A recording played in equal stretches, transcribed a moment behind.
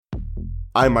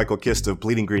I'm Michael Kist of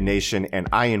Bleeding Green Nation, and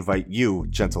I invite you,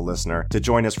 gentle listener, to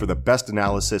join us for the best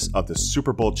analysis of the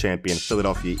Super Bowl champion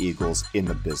Philadelphia Eagles in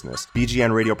the business.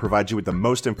 BGN Radio provides you with the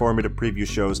most informative preview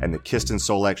shows, and the Kist and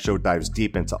Solak Show dives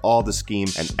deep into all the scheme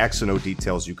and X and O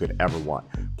details you could ever want.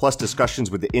 Plus discussions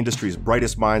with the industry's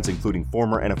brightest minds, including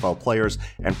former NFL players,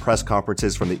 and press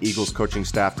conferences from the Eagles coaching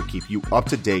staff to keep you up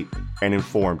to date and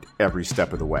informed every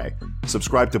step of the way.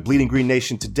 Subscribe to Bleeding Green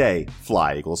Nation today.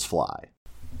 Fly, Eagles, fly.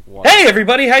 Hey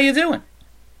everybody, how you doing?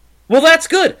 Well, that's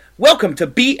good. Welcome to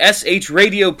BSH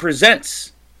Radio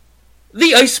Presents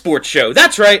the Ice Sports Show.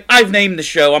 That's right, I've named the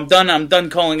show. I'm done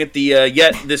calling it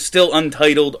the still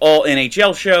untitled All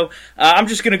NHL Show. I'm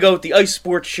just going to go with the Ice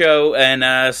Sports Show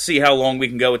and see how long we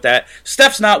can go with that.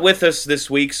 Steph's not with us this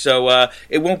week, so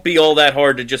it won't be all that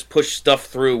hard to just push stuff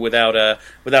through without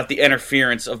the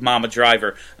interference of Mama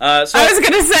Driver. I was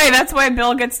going to say, that's why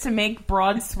Bill gets to make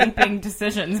broad, sweeping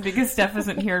decisions, because Steph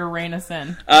isn't here to rein us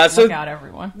in. Look out,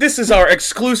 everyone. This is our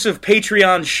exclusive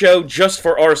Patreon show just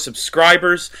for our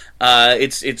subscribers.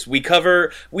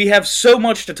 We have so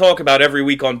much to talk about every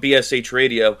week on BSH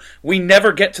Radio. We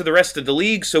never get to the rest of the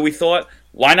league, so we thought,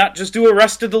 why not just do a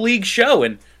rest of the league show?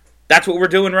 And that's what we're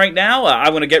doing right now. I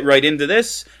want to get right into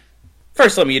this.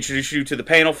 First, let me introduce you to the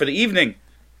panel for the evening.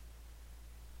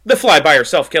 The fly by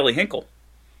herself, Kelly Hinkle.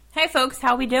 Hey folks,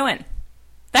 how we doing?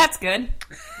 That's good.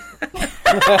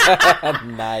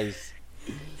 Nice.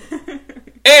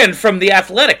 And from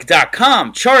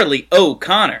theathletic.com, Charlie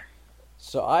O'Connor.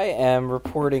 So I am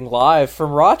reporting live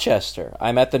from Rochester.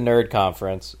 I'm at the Nerd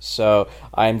Conference, so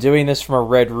I'm doing this from a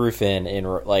Red Roof Inn I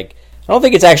don't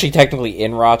think it's actually technically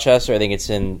in Rochester. I think it's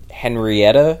in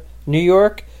Henrietta, New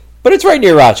York, but it's right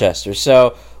near Rochester.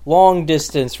 So long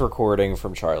distance recording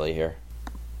from Charlie here.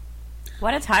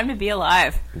 What a time to be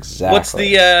alive.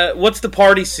 Exactly. What's the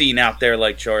party scene out there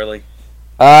like, Charlie?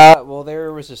 Well,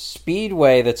 there was a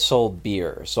Speedway that sold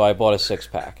beer, so I bought a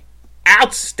 6-pack.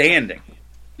 Outstanding.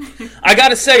 I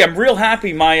gotta say, I'm real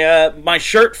happy my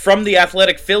shirt from the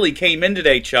Athletic Philly came in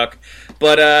today, Chuck.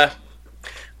 But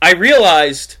I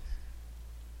realized,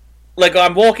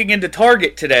 I'm walking into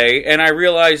Target today, and I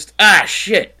realized,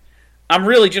 shit, I'm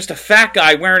really just a fat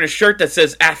guy wearing a shirt that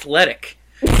says Athletic.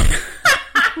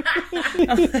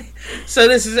 So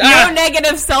this is no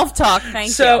negative self-talk.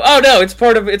 Thank you. No, it's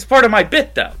part of my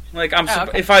bit though.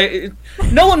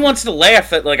 No one wants to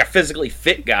laugh at a physically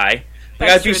fit guy.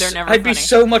 I'd be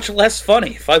so much less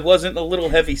funny if I wasn't a little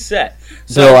heavy set.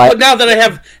 So, but now that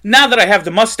I have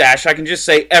the mustache, I can just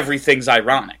say everything's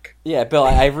ironic. Yeah, Bill,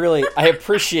 I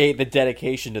appreciate the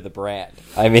dedication to the brand.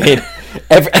 I mean,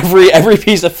 every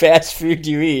piece of fast food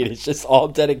you eat, it's just all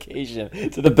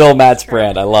dedication to the Bill Matz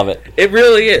brand. I love it. It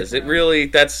really is.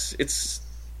 It's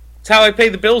how I pay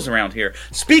the bills around here.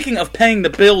 Speaking of paying the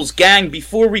bills, gang,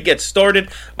 before we get started,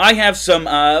 I have some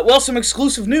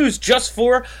exclusive news just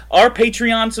for our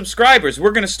Patreon subscribers.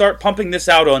 We're going to start pumping this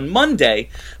out on Monday,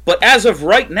 but as of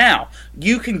right now,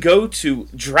 you can go to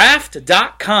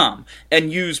draft.com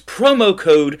and use promo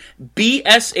code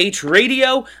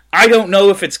BSHRadio. I don't know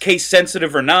if it's case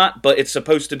sensitive or not, but it's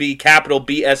supposed to be capital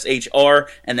BSHR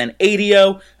and then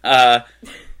ADO.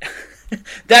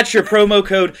 That's your promo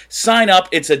code. Sign up.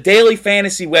 It's a daily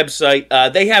fantasy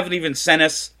website. They haven't even sent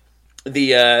us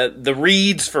the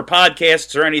reads for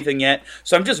podcasts or anything yet,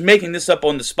 so I'm just making this up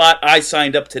on the spot. I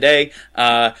signed up today.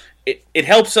 It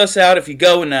helps us out if you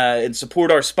go and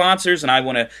support our sponsors, and I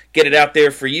want to get it out there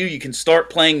for you. You can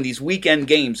start playing these weekend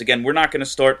games. Again, we're not going to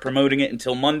start promoting it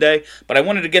until Monday, but I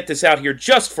wanted to get this out here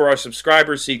just for our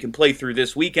subscribers so you can play through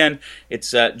this weekend.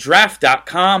 It's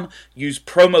draft.com. Use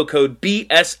promo code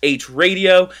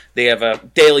BSHRadio. They have a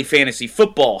daily fantasy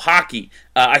football, hockey.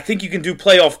 I think you can do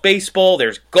playoff baseball.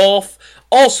 There's golf,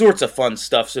 all sorts of fun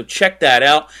stuff, so check that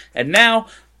out. And now,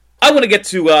 I want to get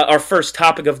to our first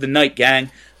topic of the night,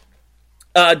 gang.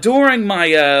 During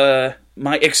my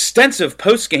extensive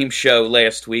post-game show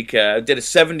last week, I did a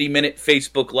 70-minute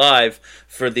Facebook Live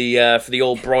for the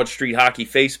old Broad Street Hockey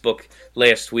Facebook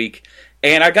last week,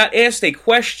 and I got asked a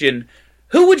question: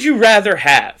 who would you rather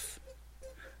have,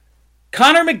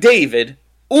 Connor McDavid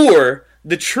or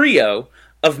the trio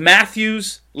of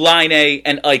Matthews, Laine,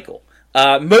 and Eichel?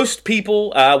 Most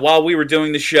people, while we were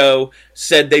doing the show,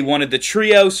 said they wanted the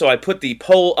trio, so I put the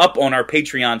poll up on our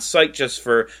Patreon site just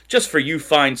for you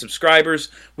fine subscribers.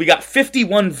 We got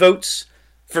 51 votes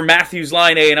for Matthews,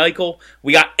 Laine, and Eichel.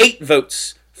 We got 8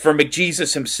 votes for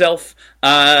McJesus himself.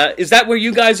 Is that where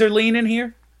you guys are leaning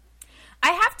here?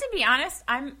 I have to be honest,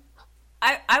 I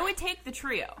would take the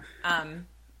trio,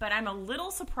 but I'm a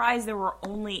little surprised there were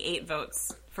only 8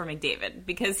 votes for McDavid,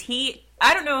 because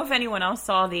I don't know if anyone else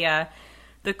saw the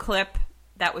clip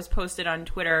that was posted on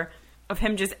Twitter of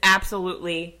him just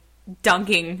absolutely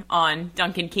dunking on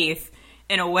Duncan Keith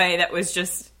in a way that was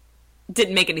just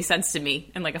didn't make any sense to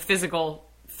me in like a physical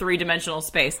 3-dimensional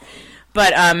space.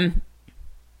 But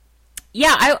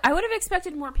yeah, I would have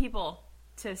expected more people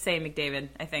to say McDavid,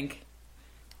 I think.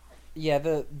 Yeah,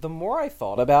 the more I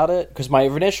thought about it, because my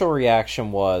initial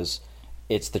reaction was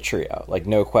it's the trio, like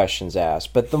no questions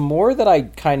asked. But the more that I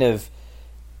kind of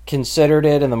considered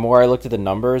it and the more I looked at the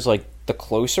numbers, like the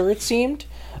closer it seemed.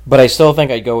 But I still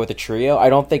think I'd go with the trio. I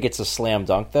don't think it's a slam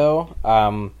dunk, though.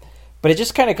 But it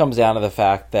just kind of comes down to the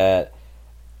fact that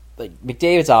like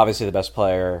McDavid's obviously the best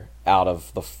player out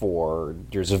of the four.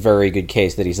 There's a very good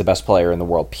case that he's the best player in the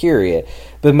world, period.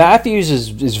 But Matthews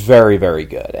is very, very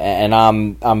good. And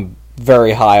I'm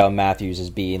very high on Matthews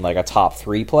as being like a top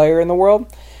 3 player in the world.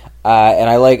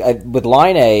 And with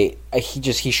Laine,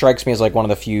 he strikes me as like one of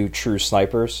the few true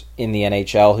snipers in the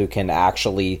NHL who can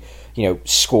actually,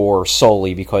 score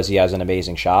solely because he has an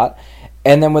amazing shot.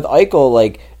 And then with Eichel,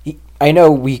 like, I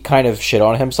know we kind of shit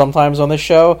on him sometimes on this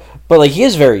show, but like he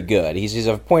is very good. He's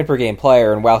a point per game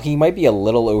player, and while he might be a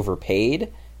little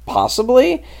overpaid,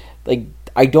 possibly, like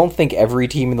I don't think every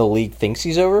team in the league thinks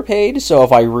he's overpaid. So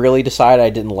if I really decide I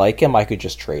didn't like him, I could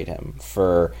just trade him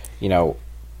for 2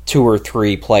 or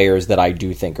 3 players that I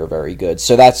do think are very good.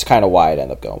 So that's kind of why I'd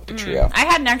end up going with the trio. I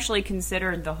hadn't actually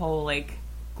considered the whole like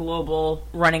global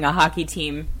running a hockey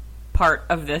team part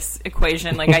of this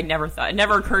equation. Like it never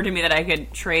occurred to me that I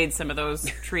could trade some of those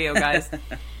trio guys.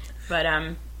 But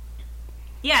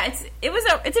yeah, it's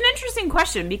an interesting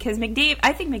question because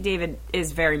I think McDavid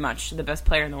is very much the best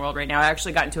player in the world right now. I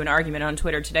actually got into an argument on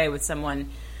Twitter today with someone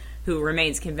who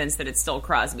remains convinced that it's still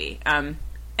Crosby. And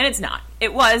it's not.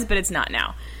 It was, but it's not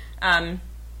now.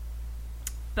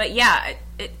 But yeah,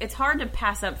 it's hard to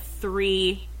pass up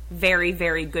 3 very,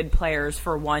 very good players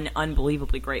for one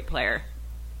unbelievably great player.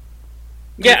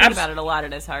 Yeah, think about it a lot.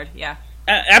 It is hard. Yeah,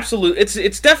 absolutely.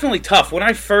 It's definitely tough. When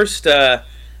I first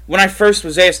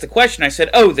was asked the question, I said,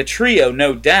 "Oh, the trio,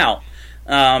 no doubt."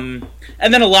 And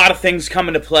then a lot of things come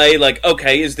into play. Like,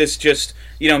 okay, is this just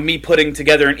me putting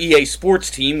together an EA Sports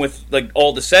team with like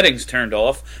all the settings turned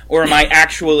off, or am I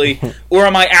actually,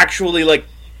 like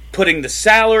putting the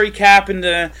salary cap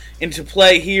into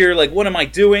play here? Like, what am I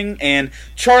doing? And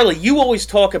Charlie, you always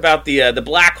talk about the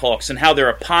Blackhawks and how they're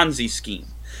a Ponzi scheme.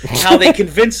 How they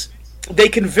convince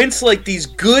like these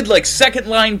good like second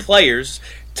line players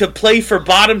to play for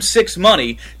bottom 6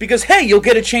 money because hey, you'll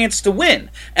get a chance to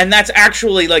win. And that's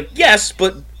actually like yes,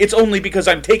 but it's only because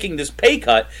I'm taking this pay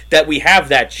cut that we have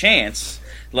that chance.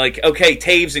 Like, okay,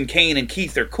 Taves and Kane and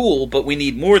Keith are cool, but we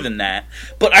need more than that.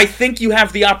 But I think you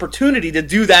have the opportunity to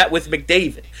do that with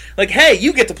McDavid. Like, hey,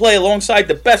 you get to play alongside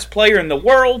the best player in the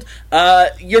world.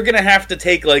 You're going to have to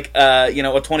take, like, a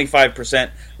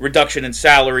 25% reduction in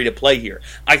salary to play here.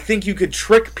 I think you could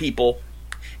trick people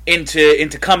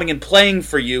into coming and playing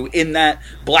for you in that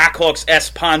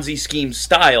Blackhawks-esque Ponzi scheme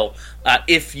style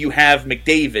if you have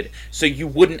McDavid. So you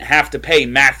wouldn't have to pay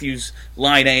Matthews,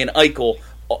 Laine, and Eichel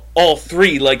all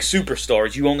 3 like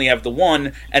superstars. You only have the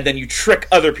one, and then you trick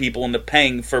other people into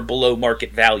paying for below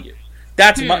market value.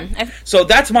 That's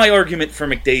my argument for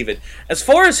McDavid. As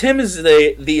far as him as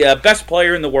the best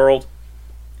player in the world,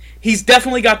 he's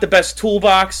definitely got the best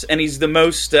toolbox, and he's the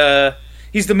most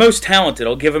talented.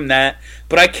 I'll give him that.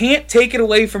 But I can't take it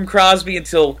away from Crosby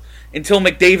until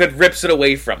McDavid rips it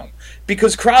away from him,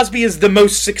 because Crosby is the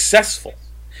most successful.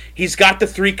 He's got the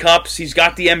 3 cups. He's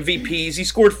got the MVPs. He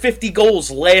scored 50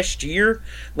 goals last year.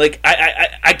 Like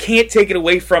I can't take it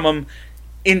away from him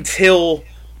until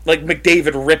like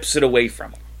McDavid rips it away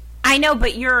from him. I know,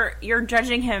 but you're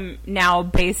judging him now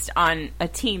based on a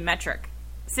team metric.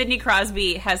 Sidney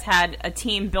Crosby has had a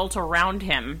team built around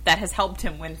him that has helped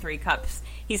him win 3 cups.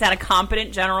 He's had a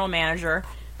competent general manager,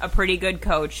 a pretty good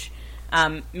coach.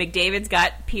 McDavid's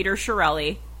got Peter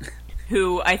Chiarelli,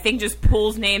 who I think just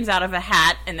pulls names out of a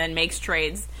hat and then makes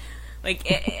trades. Like,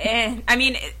 I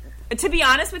mean, to be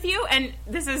honest with you, and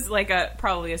this is like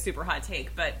probably a super hot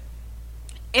take, but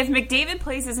if McDavid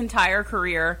plays his entire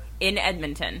career in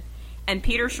Edmonton and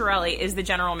Peter Chiarelli is the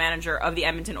general manager of the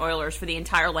Edmonton Oilers for the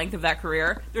entire length of that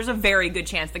career, there's a very good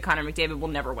chance that Connor McDavid will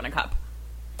never win a cup.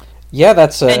 Yeah,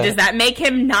 that's... And does that make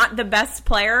him not the best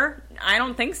player? I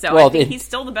don't think so. Well, I think he's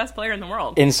still the best player in the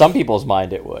world. In some people's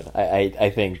mind, it would. I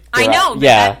think... I know,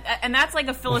 yeah. And that's like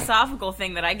a philosophical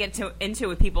thing that I get into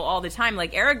with people all the time.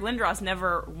 Like, Eric Lindros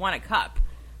never won a cup.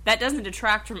 That doesn't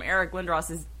detract from Eric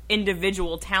Lindros'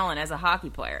 individual talent as a hockey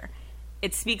player.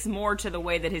 It speaks more to the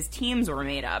way that his teams were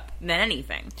made up than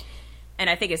anything. And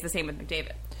I think it's the same with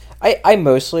McDavid. I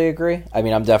mostly agree. I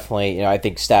mean, I'm definitely, I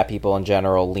think stat people in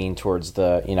general lean towards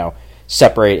the,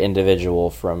 separate individual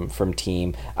from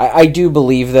team. I do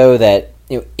believe, though, that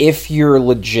if you're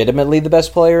legitimately the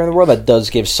best player in the world, that does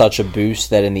give such a boost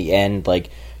that in the end, like,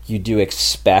 you do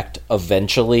expect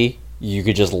eventually you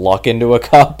could just luck into a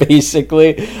cup,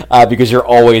 basically, because you're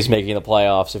always making the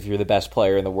playoffs. If you're the best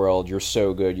player in the world, you're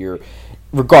so good. You're,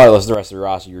 regardless of the rest of the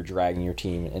roster, you're dragging your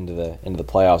team into the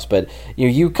playoffs. But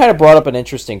you kind of brought up an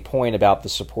interesting point about the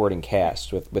supporting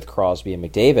cast with Crosby and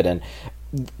McDavid, and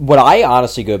what I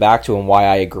honestly go back to and why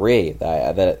I agree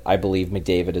that I believe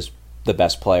McDavid is the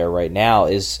best player right now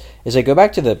is I go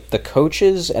back to the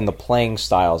coaches and the playing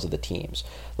styles of the teams.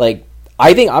 Like,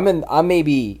 I think I'm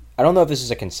maybe, I don't know if this is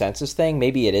a consensus thing.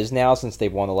 Maybe it is now since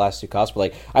they've won the last 2 cups. But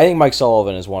like, I think Mike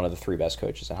Sullivan is one of the 3 best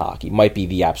coaches in hockey. Might be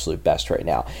the absolute best right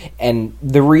now. And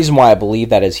the reason why I believe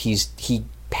that is he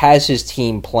has his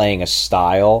team playing a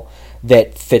style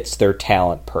that fits their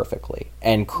talent perfectly.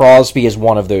 And Crosby is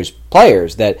one of those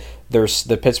players that there's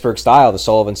the Pittsburgh style, the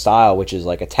Sullivan style, which is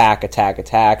like attack,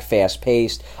 fast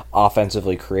paced,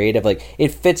 offensively creative. Like, it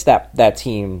fits that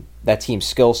team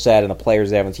skill set and the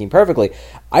players they have on the team perfectly.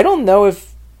 I don't know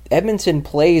if Edmonton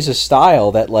plays a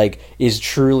style that like is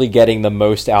truly getting the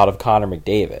most out of Connor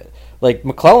McDavid. Like,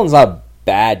 McClellan's not a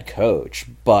bad coach,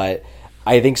 but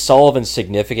I think Sullivan's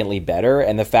significantly better,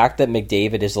 and the fact that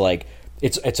McDavid is like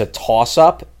it's a toss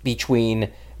up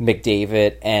between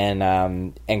McDavid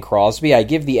and Crosby. I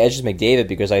give the edge to McDavid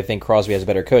because I think Crosby has a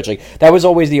better coach. Like, that was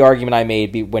always the argument I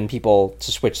made when people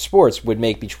to switch sports would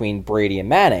make between Brady and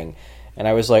Manning. And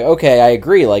I was like, okay, I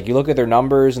agree. Like, you look at their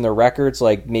numbers and their records,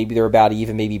 like, maybe they're about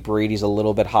even. Maybe Brady's a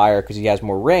little bit higher because he has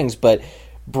more rings. But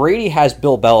Brady has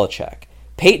Bill Belichick.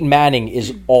 Peyton Manning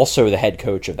is also the head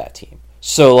coach of that team.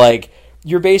 So, like,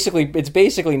 it's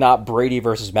basically not Brady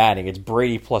versus Manning. It's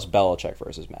Brady plus Belichick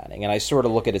versus Manning. And I sort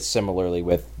of look at it similarly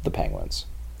with the Penguins.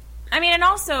 I mean, and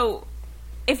also,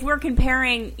 if we're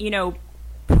comparing,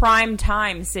 prime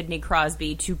time Sidney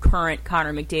Crosby to current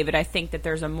Connor McDavid, I think that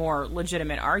there's a more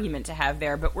legitimate argument to have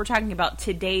there. But we're talking about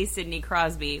today's Sidney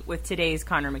Crosby with today's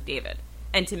Connor McDavid.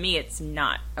 And to me, it's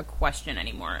not a question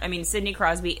anymore. I mean, Sidney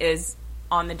Crosby is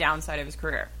on the downside of his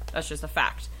career. That's just a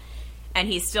fact. And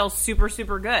he's still super,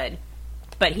 super good.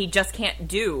 But he just can't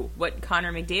do what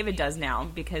Connor McDavid does now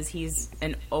because he's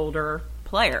an older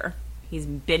player. He's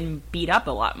been beat up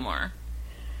a lot more.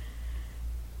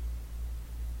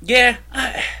 Yeah,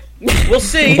 we'll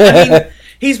see. I mean,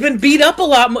 he's been beat up a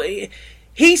lot more.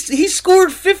 He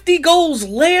scored 50 goals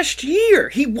last year.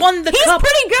 He won the cup.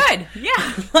 He's pretty good.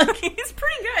 Yeah, he's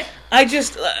pretty good. I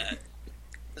just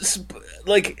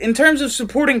like, in terms of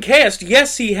supporting cast,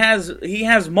 yes, he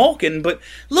has Malkin, but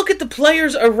look at the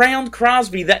players around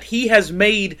Crosby that he has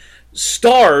made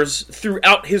stars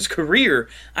throughout his career.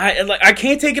 I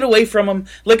can't take it away from him.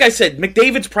 Like I said,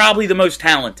 McDavid's probably the most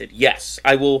talented. Yes,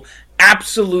 I will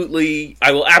absolutely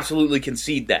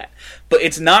concede that. But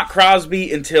it's not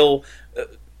Crosby until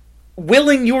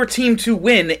willing your team to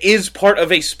win is part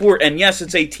of a sport. And yes,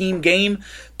 it's a team game,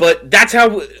 but that's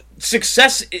how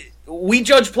success. We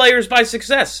judge players by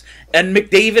success, and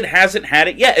McDavid hasn't had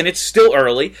it yet, and it's still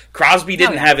early. Crosby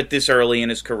didn't have it this early in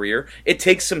his career. It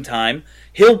takes some time.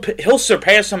 He'll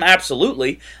surpass him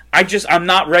absolutely. I'm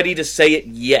not ready to say it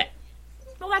yet.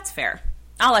 Well, that's fair.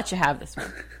 I'll let you have this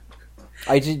one.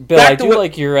 I do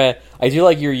like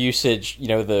your usage,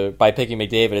 by picking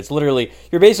McDavid. It's literally,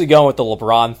 you're basically going with the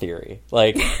LeBron theory.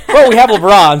 Like, well, we have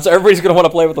LeBron, so everybody's going to want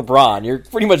to play with LeBron. You're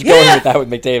pretty much going with that with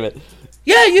McDavid.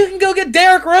 Yeah, you can go get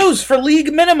Derrick Rose for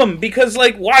league minimum because,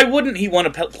 like, why wouldn't he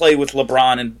want to play with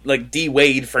LeBron and, like,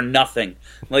 D-Wade for nothing?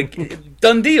 Like,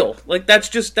 done deal. Like, that's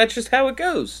just how it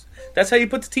goes. That's how you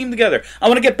put the team together. I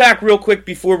want to get back real quick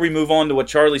before we move on to what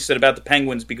Charlie said about the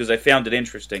Penguins because I found it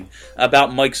interesting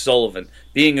about Mike Sullivan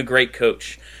being a great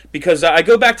coach. Because I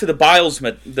go back to the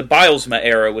Bilesma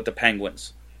era with the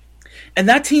Penguins. And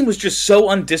that team was just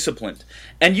so undisciplined.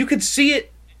 And you could see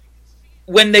it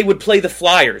when they would play the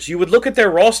Flyers. You would look at their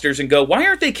rosters and go, why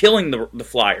aren't they killing the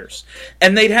Flyers?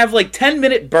 And they'd have like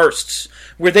 10-minute bursts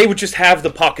where they would just have the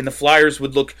puck and the Flyers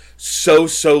would look so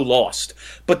lost.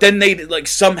 But then they'd like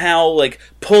somehow like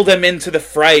pull them into the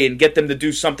fray and get them to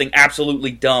do something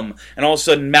absolutely dumb. And all of a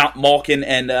sudden Malkin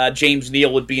and James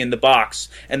Neal would be in the box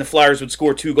and the Flyers would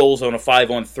score 2 goals on a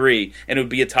 5-on-3 and it would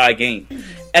be a tie game.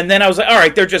 And then I was like, all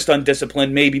right, they're just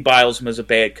undisciplined. Maybe Bilesma's a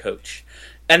bad coach.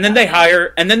 And then they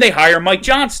hire Mike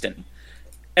Johnston.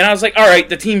 And I was like, all right,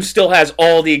 the team still has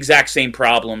all the exact same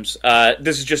problems.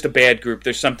 This is just a bad group.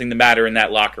 There's something the matter in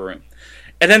that locker room.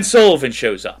 And then Sullivan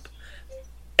shows up.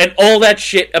 And all that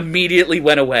shit immediately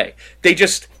went away. They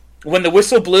just when the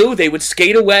whistle blew, they would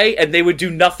skate away, and they would do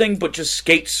nothing but just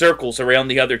skate circles around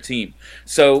the other team.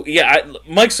 So, yeah,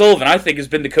 Mike Sullivan, I think, has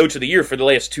been the coach of the year for the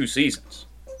last 2 seasons.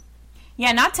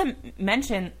 Yeah, not to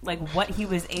mention what he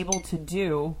was able to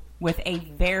do with a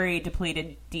very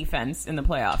depleted defense in the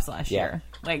playoffs last year.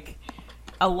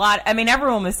 A lot. I mean,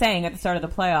 everyone was saying at the start of the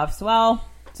playoffs, well,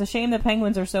 it's a shame the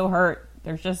Penguins are so hurt.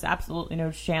 There's just absolutely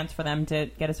no chance for them to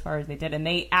get as far as they did, and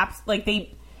they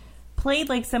they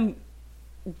played some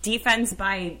defense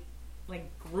by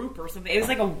group or something. It was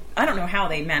I don't know how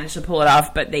they managed to pull it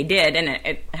off, but they did, and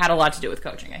it had a lot to do with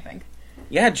coaching, I think.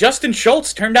 Yeah, Justin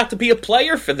Schultz turned out to be a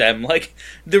player for them.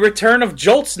 The return of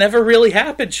Joltz never really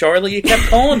happened, Charlie. You kept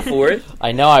calling for it.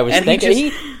 I know, I was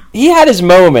thinking he had his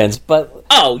moments, but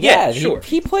sure.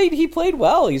 He played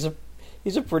well. He's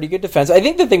a pretty good defense. I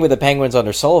think the thing with the Penguins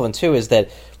under Sullivan too is that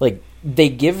they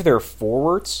give their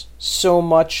forwards so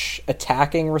much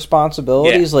attacking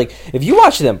responsibilities. Yeah. If you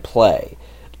watch them play,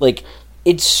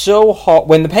 it's so hard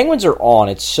when the Penguins are on.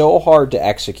 It's so hard to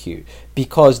execute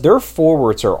because their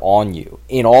forwards are on you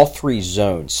in all 3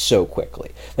 zones so quickly.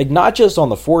 Not just on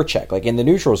the forecheck, in the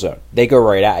neutral zone, they go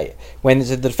right at you. When it's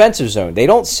a defensive zone, they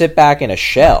don't sit back in a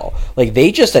shell.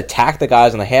 They just attack the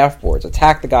guys on the half boards,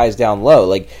 attack the guys down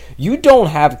low. You don't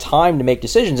have time to make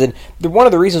decisions. And one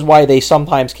of the reasons why they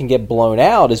sometimes can get blown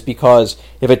out is because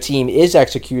if a team is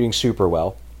executing super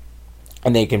well,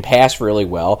 and they can pass really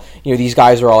well, these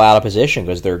guys are all out of position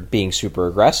because they're being super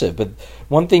aggressive. But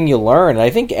one thing you learn, and I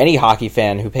think any hockey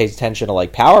fan who pays attention to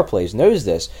power plays knows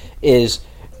this, is,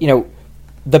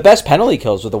 the best penalty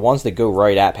kills are the ones that go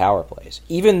right at power plays.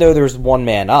 Even though there's one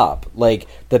man up,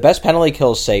 the best penalty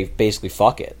kills say basically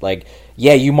fuck it.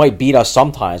 Yeah, you might beat us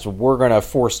sometimes, but we're going to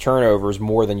force turnovers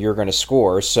more than you're going to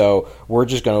score, so we're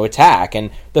just going to attack. And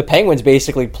the Penguins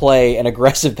basically play an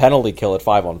aggressive penalty kill at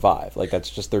 5-on-5. That's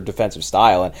just their defensive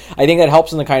style. And I think that helps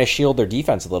them to kind of shield their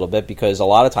defense a little bit because a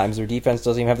lot of times their defense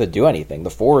doesn't even have to do anything. The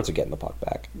forwards are getting the puck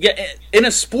back. Yeah, in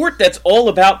a sport that's all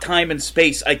about time and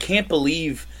space, I can't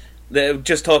believe that,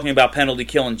 just talking about penalty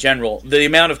kill in general, the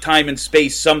amount of time and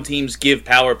space some teams give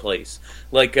power plays.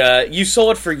 You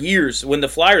saw it for years when the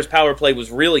Flyers' power play was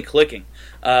really clicking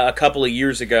a couple of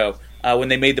years ago when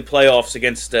they made the playoffs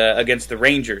against the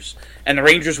Rangers. And the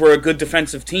Rangers were a good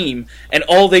defensive team, and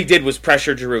all they did was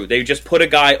pressure Giroux. They just put a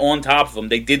guy on top of him.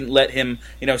 They didn't let him,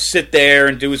 sit there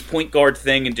and do his point guard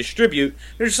thing and distribute.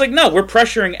 They're just no, we're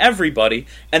pressuring everybody,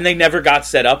 and they never got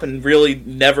set up and really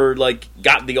never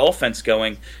got the offense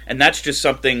going. And that's just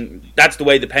something. That's the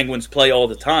way the Penguins play all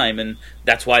the time, and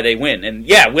that's why they win. And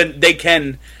yeah, when they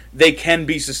can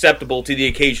be susceptible to the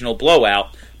occasional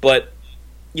blowout, but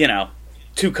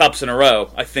 2 cups in a row.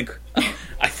 I think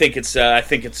it's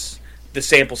the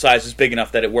sample size is big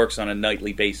enough that it works on a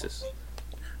nightly basis.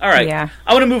 All right, yeah.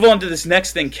 I want to move on to this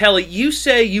next thing. Kelly, you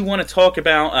say you want to talk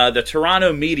about the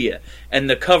Toronto media and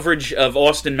the coverage of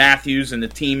Austin Matthews and the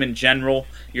team in general.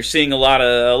 You're seeing a lot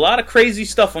of crazy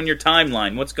stuff on your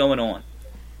timeline. What's going on?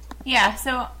 Yeah,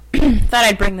 so thought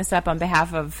I'd bring this up on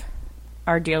behalf of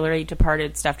our dearly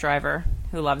departed Steph Driver,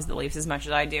 who loves the Leafs as much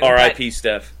as I do. R.I.P.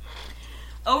 Steph.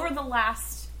 Over the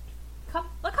last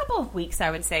a couple of weeks,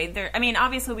 I would say,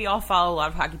 obviously we all follow a lot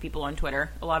of hockey people on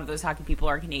Twitter. A lot of those hockey people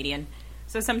are Canadian.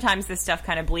 So sometimes this stuff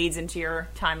kind of bleeds into your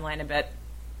timeline a bit.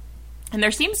 And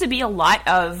there seems to be a lot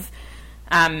of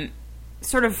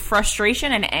sort of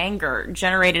frustration and anger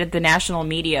generated at the national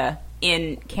media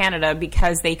in Canada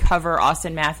because they cover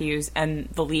Austin Matthews and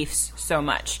the Leafs so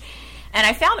much. And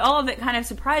I found all of it kind of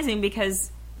surprising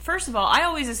because, first of all, I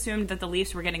always assumed that the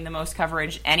Leafs were getting the most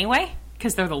coverage anyway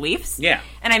because they're the Leafs. Yeah.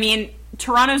 And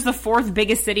Toronto's the 4th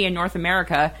biggest city in North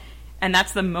America, and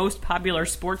that's the most popular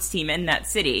sports team in that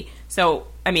city. So,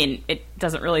 it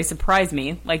doesn't really surprise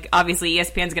me. Obviously,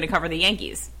 ESPN's going to cover the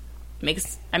Yankees.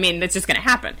 It's just going to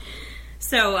happen.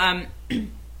 So,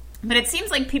 but it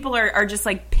seems like people are just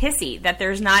pissy that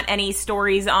there's not any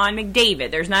stories on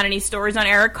McDavid. There's not any stories on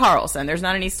Erik Karlsson. There's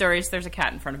not any stories. There's a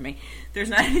cat in front of me. There's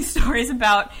not any stories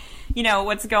about,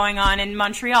 what's going on in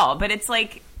Montreal. But it's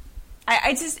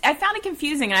I found it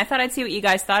confusing, and I thought I'd see what you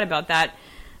guys thought about that.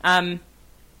 And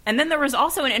then there was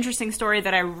also an interesting story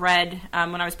that I read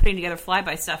when I was putting together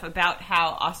Flyby stuff about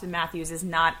how Austin Matthews is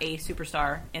not a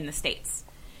superstar in the States,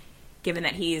 given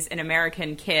that he's an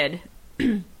American kid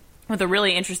with a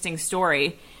really interesting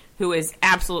story who is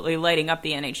absolutely lighting up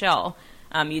the NHL.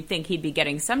 You'd think he'd be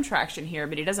getting some traction here,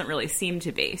 but he doesn't really seem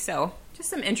to be. So just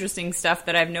some interesting stuff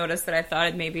that I've noticed that I thought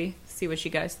I'd maybe see what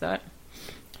you guys thought.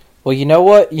 Well, you know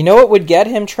what would get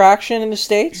him traction in the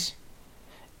States?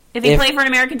 If he played for an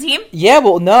American team? Yeah,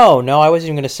 well, no, I wasn't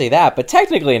even going to say that, but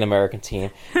technically an American team.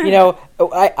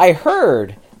 I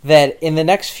heard that in the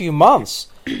next few months,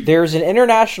 there's an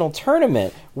international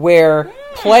tournament where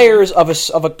players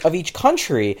of each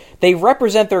country, they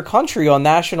represent their country on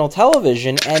national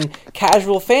television, and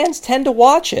casual fans tend to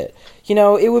watch it. You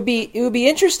know, it would be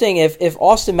interesting if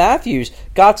Austin Matthews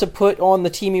got to put on the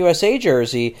Team USA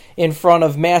jersey in front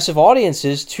of massive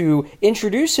audiences to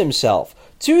introduce himself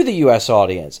to the U.S.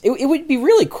 audience. It would be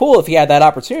really cool if he had that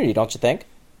opportunity, don't you think?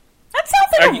 That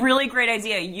sounds like a really great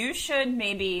idea. You should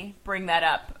maybe bring that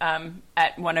up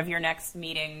at one of your next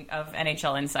meeting of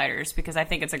NHL insiders, because I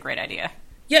think it's a great idea.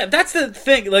 Yeah, that's the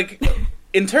thing. Like,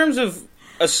 in terms of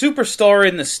a superstar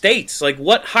in the States, like,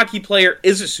 what hockey player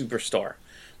is a superstar?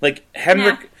 Like,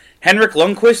 Henrik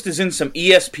Lundqvist is in some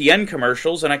ESPN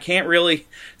commercials, and I can't really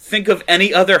think of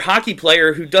any other hockey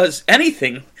player who does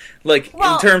anything, like,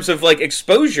 in terms of, like,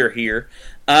 exposure here.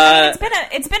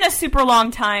 It's been a super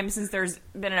long time since there's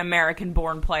been an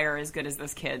American-born player as good as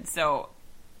this kid, so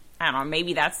I don't know,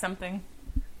 maybe that's something.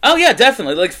 Oh yeah,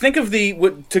 definitely. Like, think of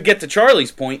to get to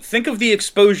Charlie's point, think of the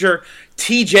exposure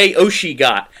TJ Oshie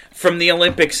got from the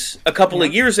Olympics a couple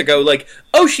of years ago. Like,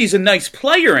 Oshie's a nice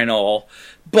player and all,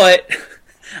 but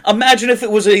imagine if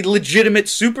it was a legitimate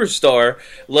superstar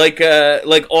like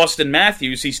Austin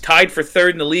Matthews. He's tied for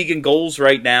third in the league in goals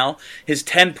right now. His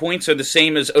 10 points are the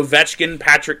same as Ovechkin,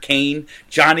 Patrick Kane,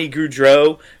 Johnny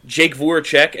Gaudreau, Jake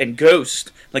Voracek, and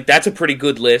Ghost. Like, that's a pretty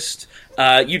good list.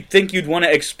 You'd think you'd want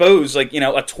to expose, like, you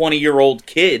know, a 20-year-old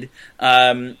kid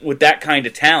with that kind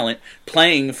of talent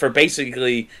playing for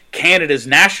basically Canada's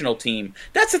national team.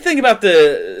 That's the thing about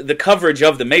the coverage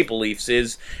of the Maple Leafs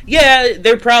is, yeah,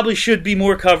 there probably should be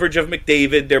more coverage of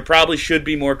McDavid. There probably should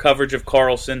be more coverage of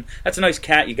Carlson. That's a nice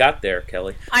cat you got there,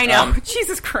 Kelly. I know.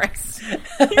 Jesus Christ.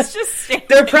 He's just standing.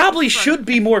 There probably should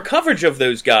be more coverage of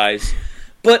those guys.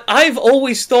 But I've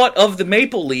always thought of the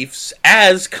Maple Leafs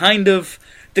as kind of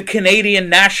the Canadian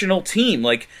national team.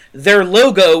 Like, their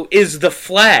logo is the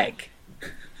flag.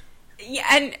 Yeah,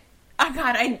 and oh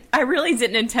god, I really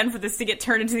didn't intend for this to get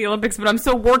turned into the Olympics, but I'm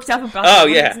so worked up about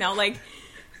the Olympics now. Like,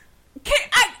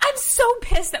 I'm so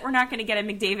pissed that we're not going to get a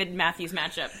McDavid-Matthews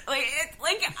matchup.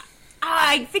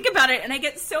 I think about it and I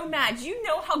get so mad. Do you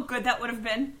know how good that would have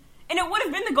been? And it would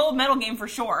have been the gold medal game for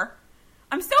sure.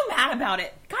 I'm so mad about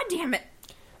it. God damn it.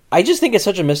 I just think it's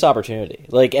such a missed opportunity.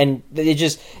 Like, and it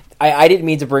just, I didn't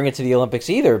mean to bring it to the Olympics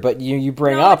either, but you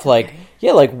bring up, like, okay.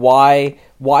 Yeah, like, why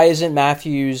doesn't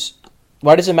Matthews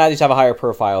have a higher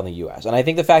profile in the U.S.? And I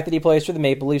think the fact that he plays for the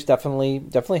Maple Leafs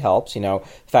definitely helps. You know,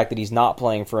 the fact that he's not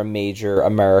playing for a major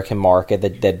American market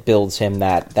that builds him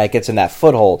that gets him that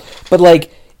foothold. But,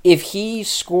 like, if he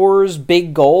scores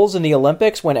big goals in the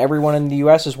Olympics when everyone in the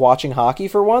U.S. is watching hockey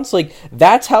for once, like,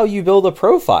 that's how you build a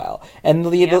profile. And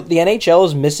the NHL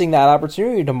is missing that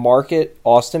opportunity to market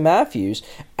Austin Matthews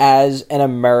as an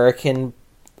American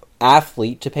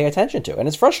athlete to pay attention to. And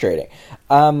it's frustrating.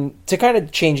 To kind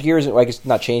of change gears, I guess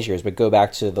not change gears, but go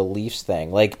back to the Leafs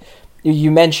thing. Like, you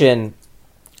mentioned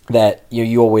that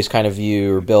you always kind of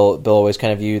view, or Bill always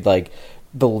kind of viewed, like,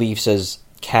 the Leafs as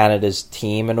Canada's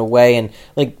team in a way, and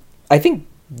like I think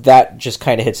that just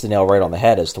kind of hits the nail right on the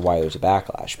head as to why there's a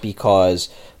backlash, because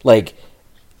like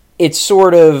it's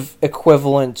sort of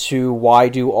equivalent to why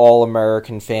do all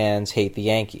American fans hate the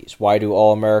Yankees? Why do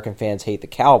all American fans hate the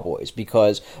Cowboys?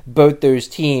 Because both those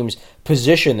teams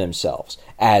position themselves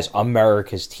as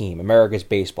America's team, America's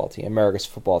baseball team, America's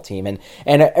football team, and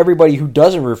everybody who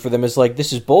doesn't root for them is like,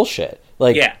 this is bullshit.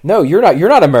 Like, no, you're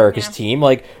not America's team.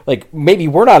 Like maybe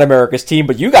we're not America's team,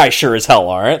 but you guys sure as hell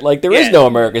aren't. Like, there is no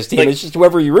America's team. Like, it's just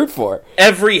whoever you root for.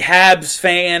 Every Habs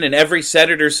fan and every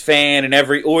Senators fan and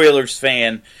every Oilers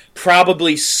fan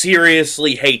probably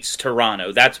seriously hates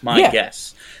Toronto. That's my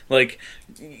guess. Like,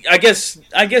 I guess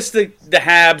the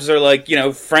Habs are like, you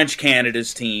know, French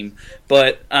Canada's team,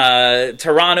 but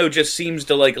Toronto just seems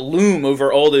to like loom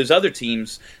over all those other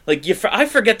teams. Like, I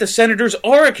forget the Senators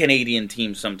are a Canadian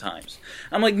team sometimes.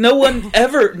 I'm like, no one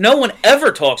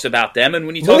ever talks about them. And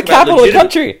when you talk about capital of the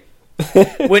country,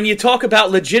 when you talk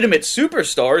about legitimate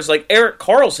superstars, like Erik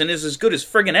Karlsson is as good as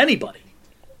friggin' anybody.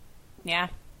 Yeah.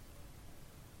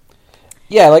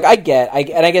 Yeah, like I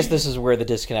guess this is where the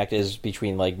disconnect is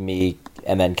between like me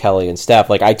and then Kelly and Steph.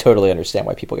 Like, I totally understand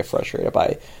why people get frustrated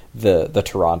by the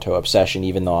Toronto obsession,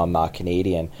 even though I'm not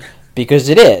Canadian, because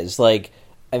it is like,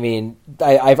 I mean,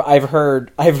 I've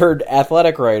heard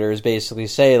athletic writers basically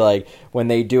say, like, when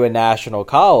they do a national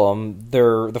column,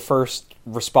 the first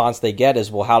response they get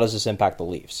is, well, how does this impact the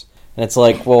Leafs? And it's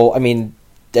like, well, I mean,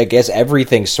 I guess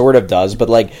everything sort of does, but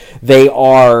like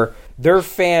their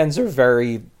fans are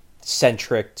very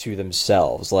centric to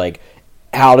themselves. Like,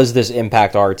 how does this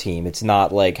impact our team? It's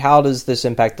not like, how does this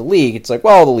impact the league? It's like,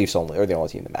 well, the Leafs are the only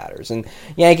team that matters. And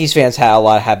Yankees fans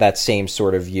have that same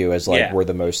sort of view as, like, we're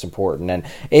the most important. And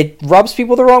it rubs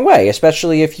people the wrong way,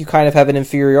 especially if you kind of have an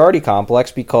inferiority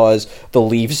complex because the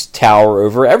Leafs tower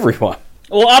over everyone.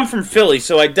 Well, I'm from Philly,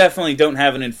 so I definitely don't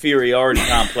have an inferiority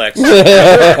complex.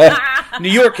 New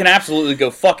York can absolutely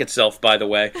go fuck itself, by the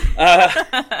way.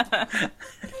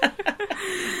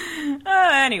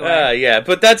 Anyway. Yeah,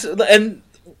 but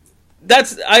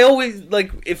I always,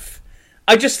 like, if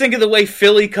I just think of the way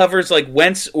Philly covers, like,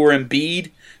 Wentz or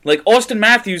Embiid, like, Austin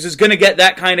Matthews is going to get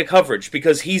that kind of coverage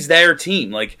because he's their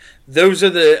team. Like, those are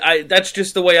that's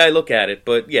just the way I look at it.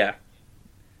 But yeah,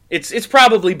 it's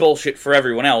probably bullshit for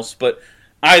everyone else, but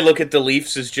I look at the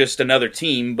Leafs as just another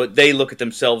team, but they look at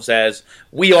themselves as,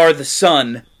 we are the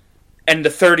sun, and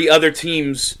the 30 other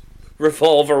teams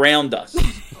revolve around us.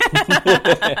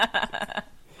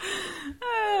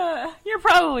 You're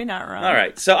probably not wrong. All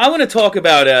right, so I want to talk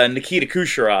about Nikita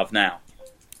Kucherov now.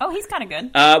 Oh, he's kind of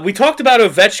good. We talked about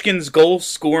Ovechkin's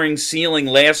goal-scoring ceiling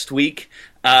last week,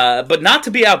 but not to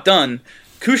be outdone,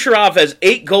 Kucherov has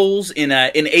 8 goals in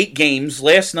 8 games.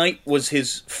 Last night was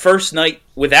his first night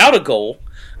without a goal.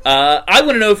 I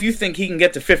want to know if you think he can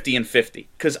get to 50 and 50,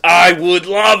 because I would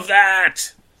love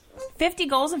that. 50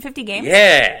 goals in 50 games?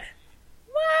 Yeah.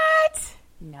 What?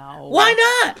 No.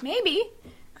 Why not? Maybe.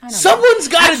 I don't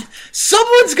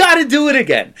Someone's got to do it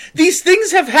again. These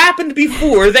things have happened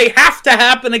before. They have to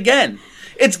happen again.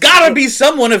 It's got to be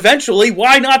someone eventually.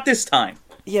 Why not this time?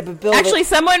 Yeah, but Bill... Actually,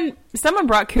 someone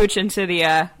brought Cooch into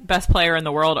the best player in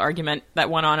the world argument that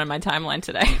went on in my timeline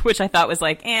today, which I thought was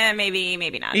like, maybe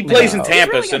not. He plays in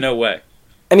Tampa, really so no way.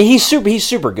 I mean, he's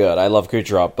super good. I love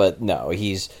Kucherov, but no, I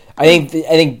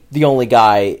think the only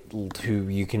guy who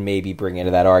you can maybe bring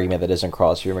into that argument that isn't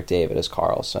Crosby or McDavid is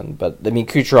Karlsson. But I mean,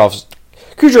 Kucherov's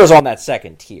on that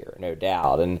second tier, no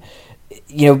doubt. And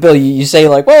you know, Bill, you say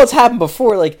like, well, it's happened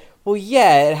before. Like, well,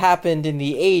 yeah, it happened in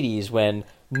the '80s when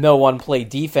no one played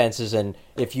defenses, and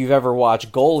if you've ever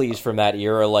watched goalies from that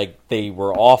era, like, they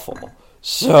were awful.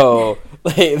 So,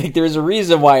 like, there's a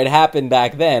reason why it happened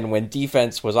back then when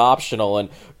defense was optional and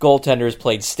goaltenders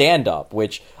played stand-up,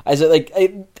 which, I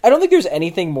don't think there's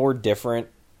anything more different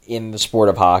in the sport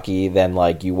of hockey than,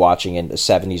 like, you watching in the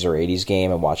 70s or 80s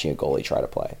game and watching a goalie try to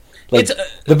play. Like,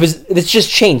 it's just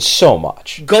changed so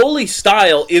much. Goalie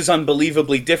style is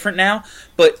unbelievably different now,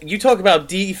 but you talk about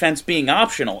defense being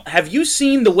optional. Have you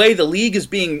seen the way the league is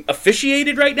being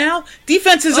officiated right now?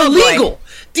 Defense is illegal. Boy.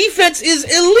 Defense is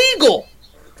illegal.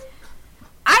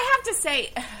 I have to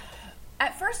say,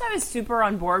 at first I was super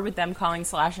on board with them calling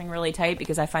slashing really tight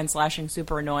because I find slashing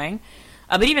super annoying.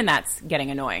 But even that's getting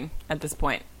annoying at this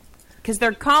point. Because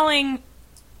they're calling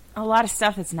a lot of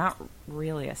stuff that's not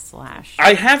really a slash.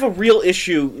 I have a real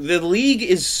issue. The league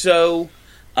is so,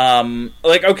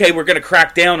 okay, we're going to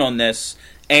crack down on this,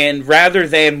 and rather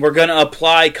than we're going to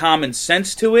apply common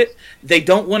sense to it, they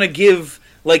don't want to give,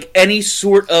 like, any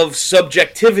sort of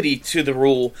subjectivity to the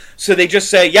rule, so they just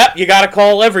say, yep, you got to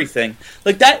call everything.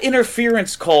 Like, that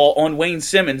interference call on Wayne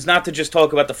Simmons, not to just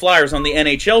talk about the Flyers on the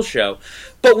NHL show,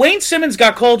 but Wayne Simmons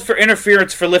got called for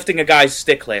interference for lifting a guy's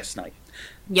stick last night.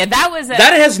 Yeah, that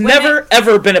has never,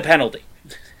 ever been a penalty.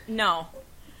 No,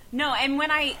 and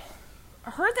when I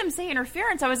heard them say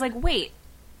interference, I was like, wait,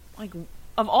 like,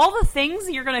 of all the things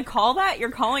you're going to call that,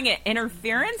 you're calling it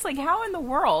interference? Like, how in the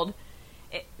world?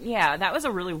 Yeah, that was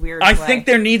a really weird I think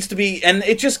there needs to be, and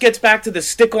it just gets back to the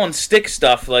stick-on-stick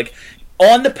stuff, like,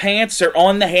 on the pants or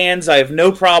on the hands, I have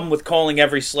no problem with calling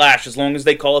every slash. As long as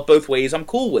they call it both ways, I'm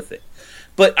cool with it.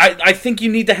 But I think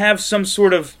you need to have some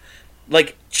sort of,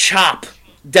 like, chop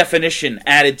definition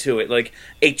added to it. Like,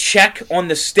 a check on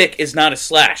the stick is not a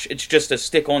slash. It's just a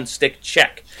stick-on-stick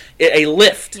check. A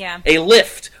lift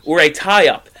or a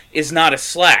tie-up is not a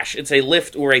slash. It's a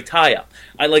lift or a tie-up.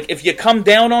 If you come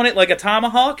down on it like a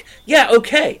tomahawk, yeah,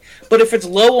 okay. But if it's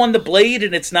low on the blade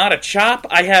and it's not a chop,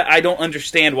 I don't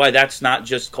understand why that's not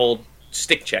just called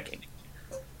stick checking.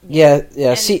 Yeah.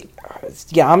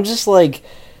 I'm just like,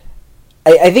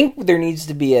 I think there needs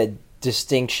to be a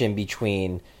distinction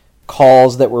between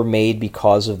calls that were made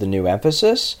because of the new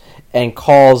emphasis and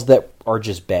calls that are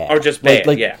just bad.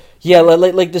 Yeah. Yeah,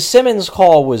 like the Simmons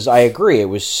call was, I agree, it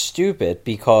was stupid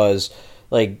because,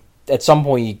 like, at some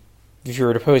point, if you're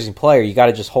an opposing player, you got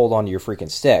to just hold on to your freaking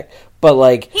stick. But,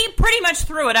 like, he pretty much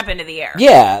threw it up into the air.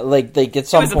 Yeah, like at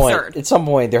some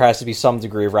point, there has to be some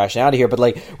degree of rationality here. But,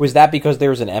 like, was that because there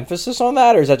was an emphasis on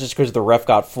that, or is that just because the ref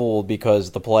got fooled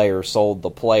because the player sold the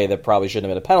play that probably shouldn't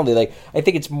have been a penalty? Like, I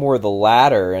think it's more the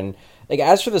latter. And, like,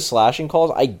 as for the slashing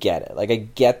calls, I get it. Like, I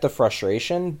get the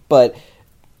frustration, but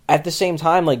at the same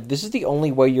time, like, this is the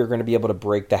only way you're going to be able to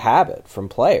break the habit from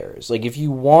players. Like, if you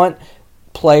want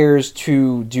players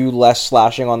to do less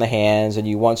slashing on the hands and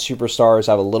you want superstars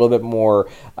to have a little bit more,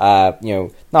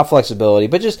 not flexibility,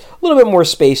 but just a little bit more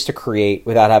space to create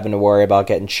without having to worry about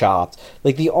getting chopped.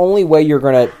 Like, the only way you're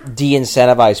going to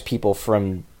de-incentivize people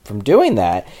from doing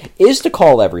that is to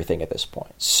call everything at this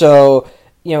point. So,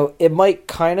 it might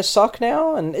kind of suck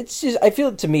now, and it's just, I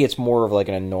feel to me it's more of like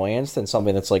an annoyance than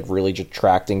something that's like really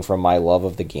detracting from my love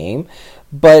of the game.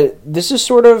 But this is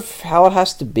sort of how it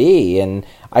has to be, and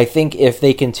I think if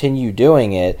they continue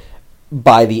doing it,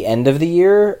 by the end of the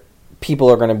year,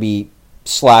 people are going to be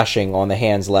slashing on the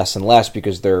hands less and less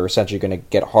because they're essentially going to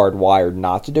get hardwired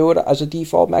not to do it as a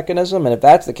default mechanism, and if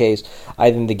that's the case,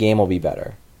 I think the game will be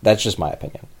better. That's just my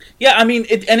opinion. Yeah, I mean,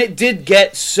 it did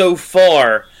get so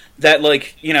far that,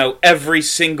 like, every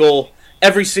single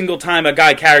time a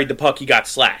guy carried the puck, he got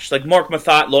slashed. Like, Mark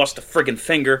Mathot lost a friggin'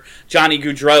 finger. Johnny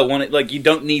Gaudreau, you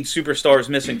don't need superstars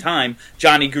missing time.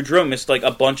 Johnny Gaudreau missed, like,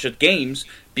 a bunch of games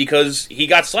because he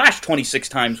got slashed 26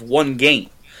 times one game.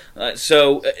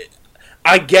 So,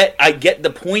 I get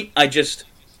the point. I just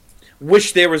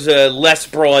wish there was a less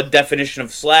broad definition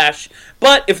of slash.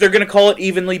 But if they're going to call it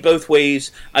evenly both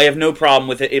ways, I have no problem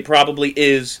with it. It probably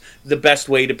is the best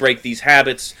way to break these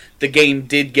habits. The game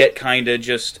did get kind of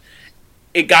just...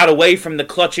 It got away from the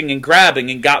clutching and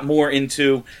grabbing and got more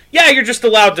into, you're just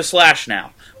allowed to slash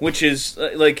now. Which is,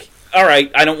 all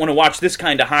right, I don't want to watch this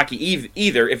kind of hockey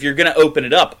either. If you're going to open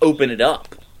it up, open it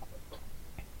up.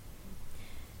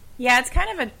 Yeah, it's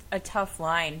kind of a tough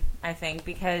line, I think,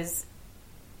 because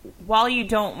while you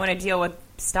don't want to deal with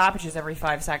stoppages every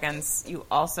 5 seconds, you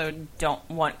also don't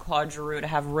want Claude Giroux to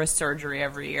have wrist surgery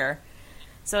every year.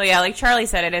 So yeah, like Charlie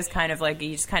said, it is kind of like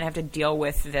you just kind of have to deal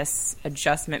with this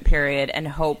adjustment period and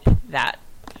hope that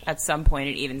at some point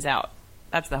it evens out.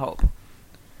 That's the hope.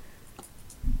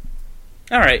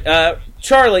 All right,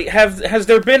 Charlie, has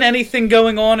there been anything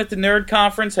going on at the Nerd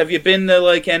Conference? Have you been to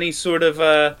like any sort of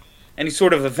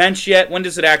events yet? When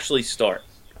does it actually start?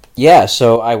 Yeah,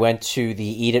 so I went to the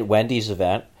Eat at Wendy's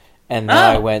event, and then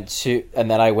I went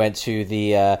to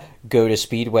the Go to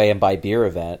Speedway and Buy Beer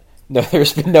event. No,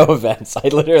 there's been no events. I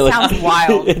literally sounds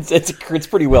wild. It's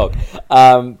pretty wild.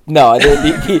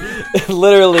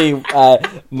 Literally,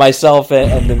 myself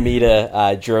and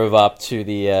Namita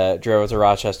drove to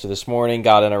Rochester this morning.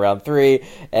 Got in around 3,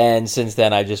 and since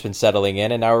then I've just been settling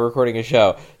in, and now we're recording a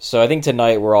show. So I think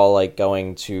tonight we're all like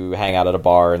going to hang out at a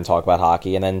bar and talk about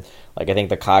hockey, and then I think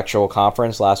the actual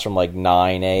conference lasts from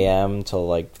 9 a.m.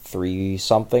 till 3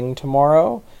 something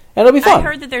tomorrow, and it'll be fun. I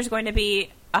heard that there's going to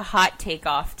be a hot take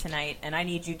off tonight, and I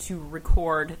need you to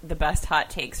record the best hot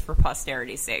takes for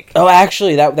posterity's sake. Oh,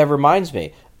 actually, that reminds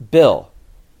me, Bill,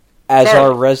 as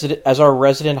our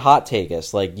resident hot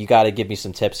takeist, you got to give me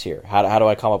some tips here. How do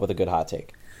I come up with a good hot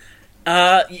take?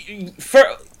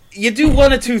 You do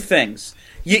one of two things.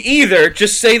 You either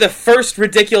just say the first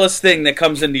ridiculous thing that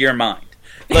comes into your mind.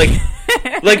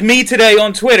 Like me today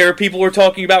on Twitter, people were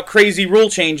talking about crazy rule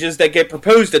changes that get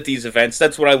proposed at these events.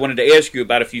 That's what I wanted to ask you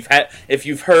about. If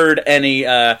you've heard any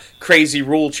crazy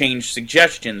rule change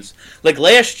suggestions.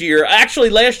 Last year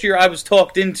I was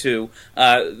talked into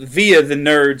via the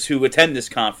nerds who attend this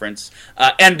conference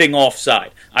ending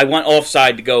offside. I want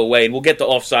offside to go away, and we'll get to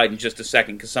offside in just a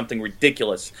second because something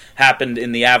ridiculous happened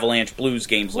in the Avalanche Blues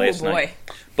games last night.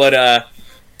 But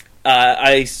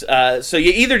so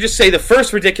you either just say the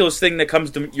first ridiculous thing that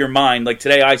comes to your mind. Like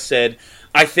today, I said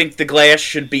I think the glass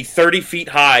should be 30 feet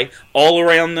high all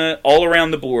around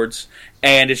the boards,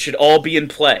 and it should all be in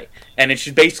play, and it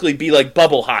should basically be like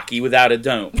bubble hockey without a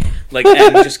dome,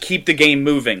 and just keep the game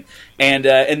moving. And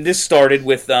this started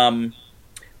with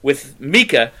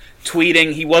Mika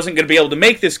tweeting he wasn't going to be able to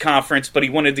make this conference, but he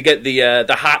wanted to get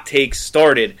the hot takes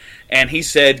started, and he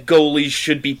said goalies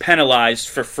should be penalized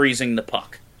for freezing the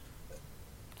puck.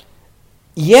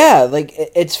 Yeah,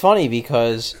 it's funny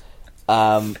because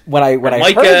when I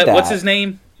heard that, what's his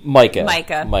name? Micah.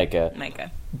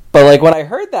 But when I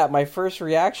heard that, my first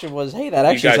reaction was, "Hey, that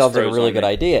actually sounds like a really good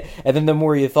idea." And then the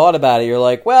more you thought about it, you're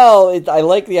like, "Well, I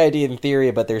like the idea in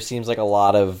theory, but there seems like a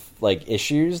lot of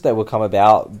issues that would come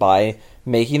about by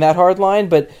making that hard line."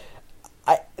 But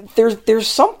there's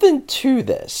something to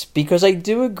this because I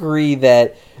do agree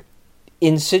that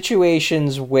in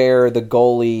situations where the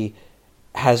goalie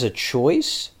has a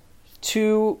choice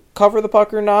to cover the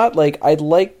puck or not, I'd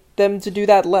like them to do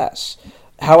that less.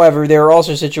 However, there are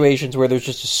also situations where there's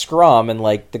just a scrum and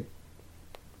the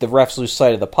refs lose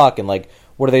sight of the puck, and what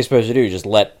are they supposed to do? Just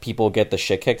let people get the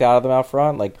shit kicked out of them out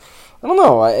front? I don't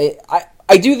know.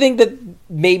 I do think that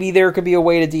maybe there could be a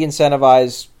way to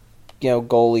de-incentivize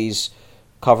goalies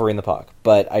covering the puck,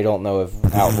 but I don't know if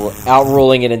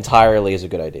outruling it entirely is a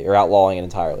good idea, or outlawing it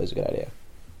entirely is a good idea.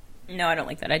 No, I don't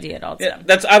like that idea at all. Yeah,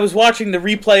 I was watching the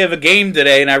replay of a game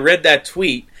today, and I read that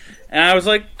tweet, and I was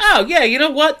like, oh, yeah, you know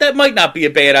what? That might not be a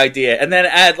bad idea. And then,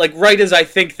 right as I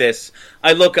think this,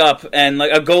 I look up, and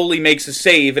like a goalie makes a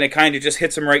save, and it kind of just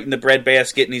hits him right in the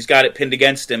breadbasket, and he's got it pinned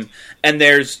against him, and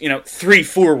there's, 3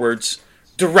 forwards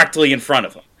directly in front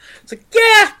of him. It's like,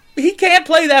 yeah, he can't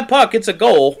play that puck. It's a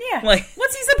goal. Yeah. Like,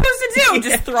 what's he supposed to do? Yeah.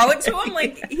 Just throw it to him?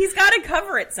 Like, he's got to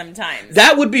cover it sometimes.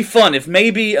 That would be fun if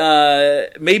maybe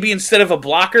instead of a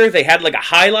blocker, they had like a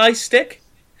high-lie stick,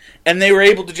 and they were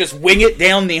able to just wing it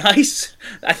down the ice.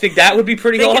 I think that would be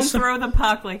pretty awesome. They can throw the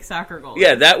puck like soccer goals.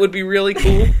 Yeah, that would be really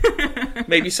cool.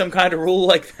 Maybe some kind of rule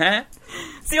like that.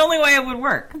 It's the only way it would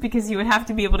work, because you would have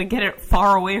to be able to get it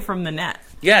far away from the net.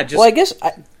 Yeah, just... Well,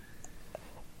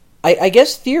 I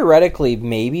guess theoretically,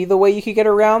 maybe the way you could get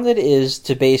around it is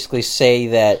to basically say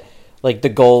that, like, the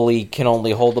goalie can only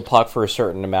hold the puck for a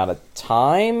certain amount of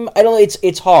time. I don't know,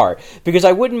 it's hard, because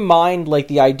I wouldn't mind, like,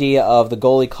 the idea of the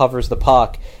goalie covers the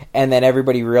puck, and then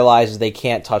everybody realizes they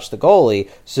can't touch the goalie,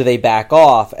 so they back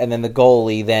off, and then the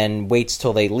goalie then waits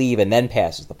till they leave and then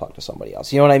passes the puck to somebody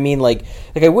else. You know what I mean? Like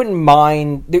I wouldn't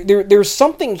mind... There's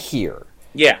something here.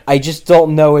 Yeah. I just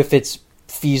don't know if it's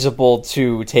feasible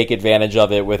to take advantage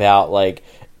of it without, like,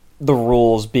 the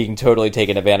rules being totally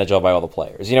taken advantage of by all the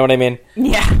players. You know what I mean?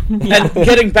 Yeah. And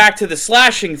getting back to the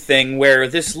slashing thing, where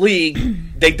this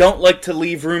league, they don't like to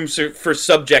leave room for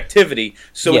subjectivity,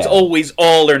 so it's always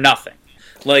all or nothing.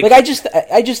 Like I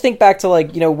just think back to,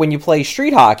 like, when you play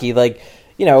street hockey, like,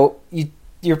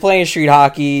 you're playing street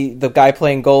hockey, the guy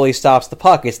playing goalie stops the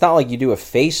puck. It's not like you do a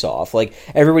face-off. Like,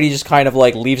 everybody just kind of,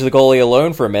 like, leaves the goalie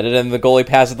alone for a minute, and the goalie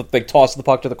tosses the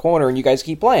puck to the corner, and you guys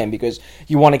keep playing, because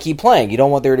you want to keep playing. You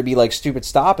don't want there to be, like, stupid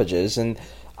stoppages, and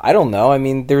I don't know. I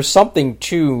mean, there's something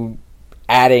to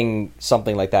adding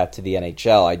something like that to the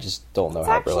NHL. I just don't know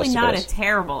how realistic it is. It's actually not a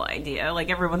terrible idea.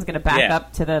 Like, everyone's going to back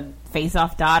up to the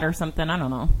face-off dot or something. I don't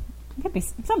know. It could be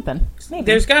something. Maybe.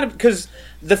 There's got to... Because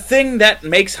the thing that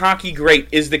makes hockey great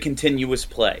is the continuous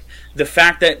play. The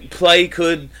fact that play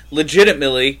could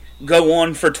legitimately go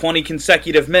on for 20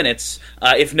 consecutive minutes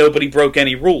if nobody broke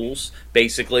any rules,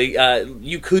 basically.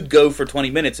 You could go for 20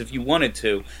 minutes if you wanted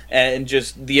to. And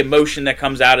just the emotion that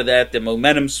comes out of that, the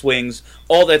momentum swings,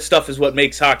 all that stuff is what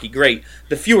makes hockey great.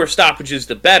 The fewer stoppages,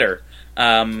 the better.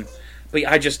 But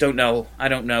I just don't know. I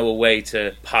don't know a way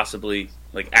to possibly,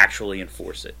 like, actually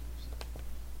enforce it.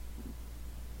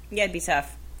 Yeah, it'd be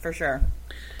tough, for sure.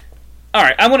 All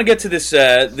right, I want to get to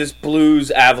this Blues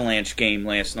Avalanche game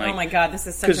last night. Oh my God, this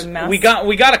is such a mess. We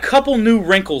got a couple new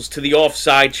wrinkles to the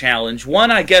offside challenge. One,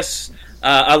 I guess,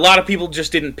 a lot of people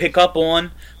just didn't pick up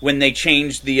on when they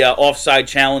changed the offside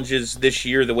challenges this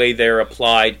year, the way they're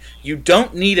applied. You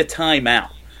don't need a timeout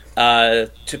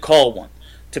to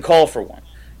call for one.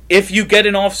 If you get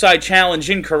an offside challenge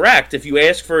incorrect, if you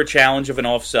ask for a challenge of an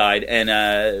offside and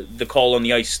the call on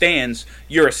the ice stands,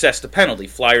 you're assessed a penalty.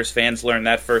 Flyers fans learned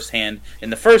that firsthand in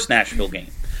the first Nashville game.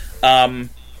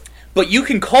 But you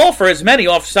can call for as many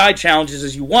offside challenges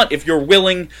as you want if you're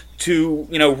willing to,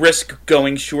 risk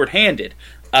going shorthanded.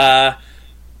 What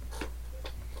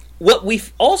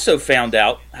we've also found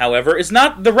out, however, is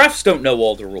not the refs don't know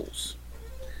all the rules.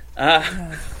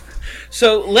 Which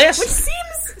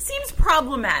seems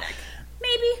problematic.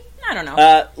 Maybe, I don't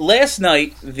know. Last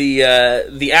night, the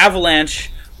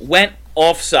Avalanche went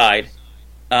offside.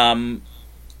 The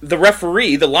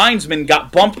referee, the linesman,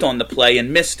 got bumped on the play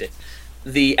and missed it.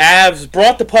 The Avs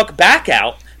brought the puck back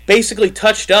out, basically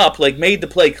touched up, like made the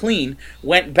play clean,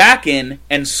 went back in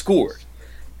and scored.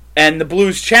 And the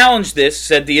Blues challenged this,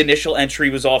 said the initial entry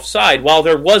was offside. While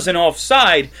there was an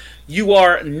offside, you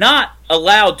are not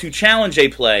allowed to challenge a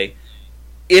play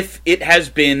if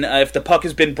the puck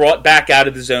has been brought back out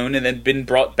of the zone and then been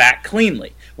brought back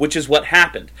cleanly, which is what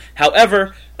happened.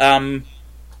 However,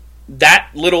 that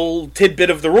little tidbit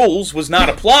of the rules was not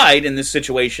applied in this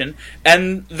situation,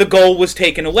 and the goal was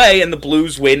taken away, and the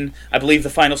Blues win. I believe the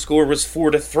final score was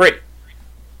 4-3.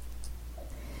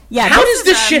 Yeah, how does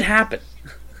this shit happen?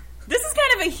 This is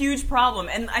kind of a huge problem,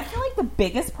 and I feel like the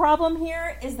biggest problem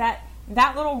here is that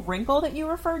little wrinkle that you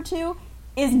referred to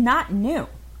is not new.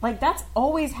 Like, that's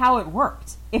always how it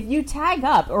worked. If you tag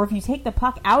up, or if you take the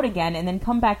puck out again and then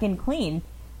come back in clean,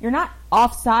 you're not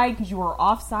offside because you were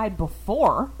offside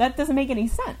before. That doesn't make any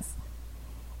sense.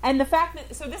 And the fact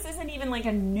that... So this isn't even like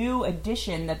a new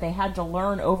addition that they had to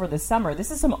learn over the summer. This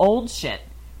is some old shit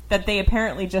that they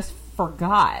apparently just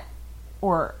forgot.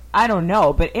 Or, I don't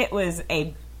know, but it was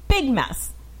a big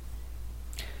mess.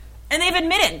 And they've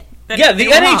admitted Yeah, the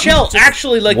NHL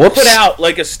actually Whoops. put out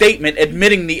a statement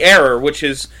admitting the error, which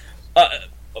is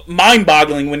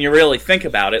mind-boggling when you really think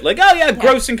about it.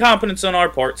 Gross incompetence on our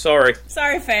part. Sorry,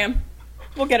 fam.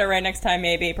 We'll get it right next time,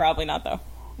 maybe. Probably not, though.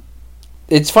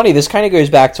 It's funny. This kind of goes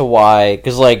back to why,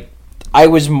 because I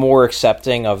was more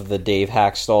accepting of the Dave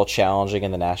Hackstall challenging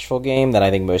in the Nashville game than I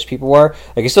think most people were.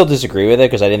 I still disagree with it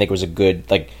because I didn't think it was a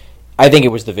good I think it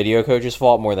was the video coach's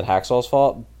fault more than Hackstall's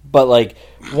fault. But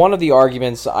one of the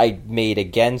arguments I made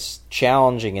against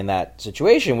challenging in that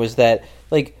situation was that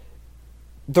the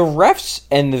refs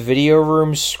and the video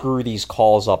rooms screw these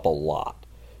calls up a lot.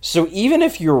 So even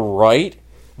if you're right,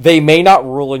 they may not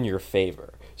rule in your favor.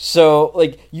 So,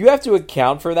 you have to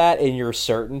account for that in your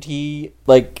certainty,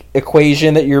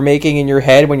 equation that you're making in your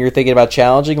head when you're thinking about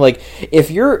challenging. If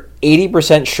you're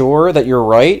 80% sure that you're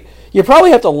right, you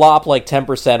probably have to lop,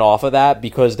 10% off of that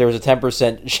because there's a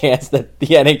 10% chance that the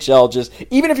NHL just,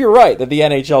 even if you're right, that the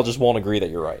NHL just won't agree that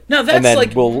you're right. No, that's and then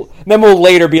we'll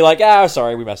later be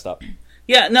sorry, we messed up.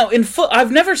 Yeah, no,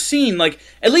 I've never seen,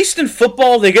 at least in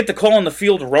football, they get the call on the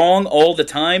field wrong all the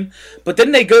time, but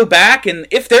then they go back, and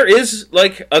if there is,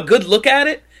 a good look at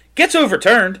it, gets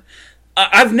overturned.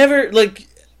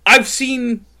 I've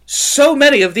seen so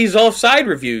many of these offside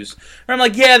reviews, where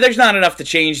I'm there's not enough to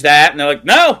change that, and they're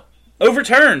no,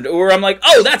 overturned, or I'm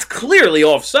oh, that's clearly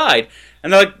offside,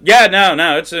 and they're yeah,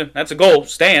 no, that's a goal,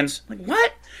 stands.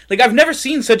 What? I've never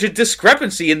seen such a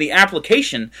discrepancy in the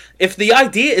application. If the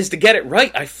idea is to get it right,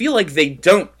 I feel like they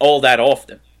don't all that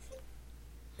often.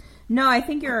 No, I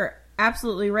think you're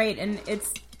absolutely right. And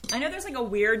I know there's a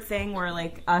weird thing where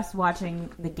us watching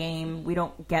the game, we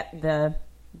don't get the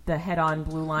head-on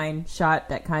blue line shot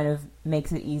that kind of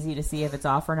makes it easy to see if it's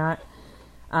off or not.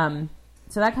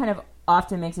 So that kind of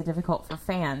often makes it difficult for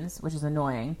fans, which is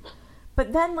annoying.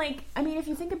 But then, if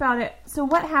you think about it, so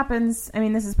what happens,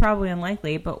 this is probably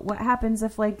unlikely, but what happens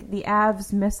if, the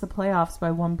Avs miss the playoffs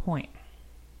by 1 point?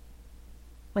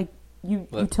 You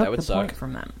took the point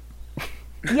from them.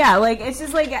 Yeah, it's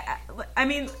just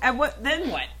then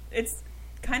what? It's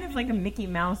kind of like a Mickey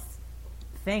Mouse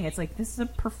thing. It's this is a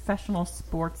professional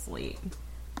sports league.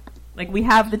 We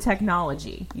have the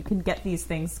technology. You can get these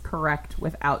things correct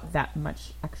without that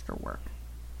much extra work.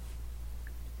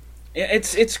 Yeah,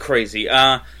 it's crazy.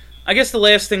 I guess the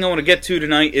last thing I want to get to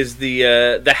tonight is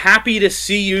the happy to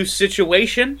see you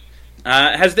situation.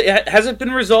 Has it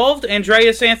been resolved?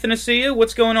 Andreas Athanasiou,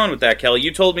 what's going on with that, Kelly?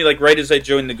 You told me right as I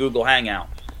joined the Google Hangout.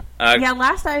 The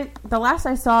last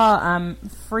I saw,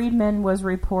 Friedman was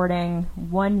reporting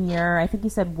 1 year. I think he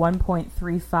said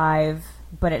 1.35,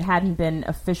 but it hadn't been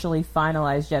officially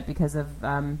finalized yet because of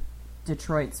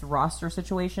Detroit's roster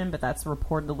situation. But that's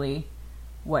reportedly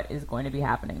what is going to be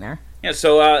happening there. Yeah,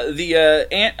 so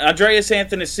Andreas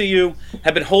Athanasiou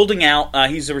had been holding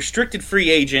out. He's a restricted free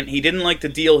agent. He didn't like the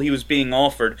deal he was being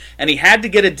offered, and he had to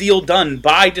get a deal done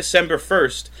by December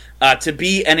 1st to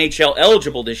be NHL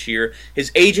eligible this year.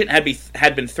 His agent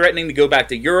had been threatening to go back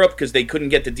to Europe because they couldn't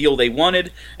get the deal they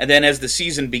wanted, and then as the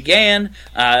season began,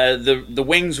 the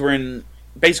Wings were in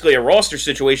basically a roster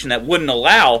situation that wouldn't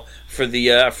allow for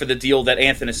the deal that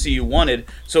Athanasiou wanted.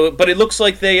 So, but it looks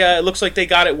like they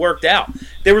got it worked out.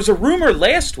 There was a rumor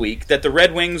last week that the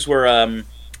Red Wings were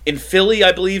in Philly,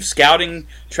 I believe, scouting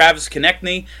Travis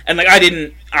Konechny, and I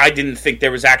didn't think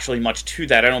there was actually much to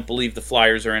that. I don't believe the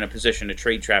Flyers are in a position to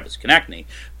trade Travis Konechny,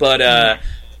 but.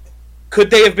 Could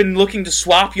they have been looking to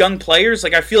swap young players?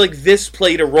 I feel like this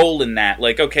played a role in that.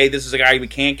 Okay, this is a guy we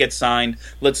can't get signed.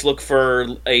 Let's look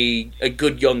for a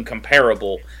good young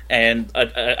comparable. And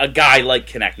a guy like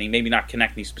Konechny, maybe not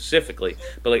Konechny specifically,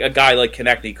 but a guy like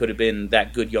Konechny could have been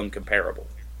that good young comparable.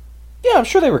 Yeah, I'm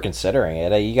sure they were considering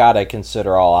it. You got to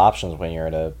consider all options when you're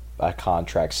in a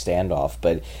contract standoff.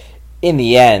 But in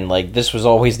the end, this was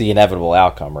always the inevitable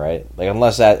outcome, right?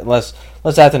 Unless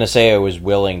Athanasiou was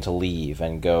willing to leave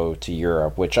and go to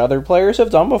Europe, which other players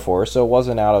have done before, so it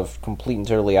wasn't complete and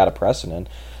totally out of precedent.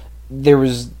 It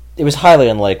was highly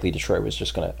unlikely Detroit was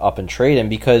just going to up and trade him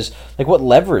because, what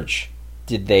leverage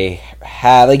did they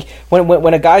have?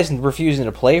 When a guy's refusing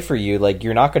to play for you,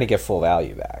 you're not going to get full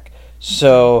value back.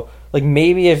 So,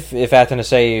 maybe if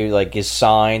Athanasiou is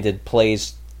signed and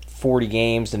plays 40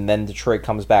 games and then Detroit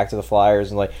comes back to the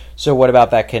Flyers and so what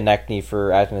about that Konechny for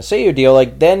Athanasiou deal?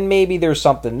 Then maybe there's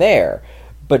something there.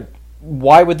 But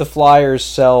why would the Flyers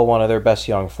sell one of their best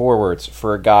young forwards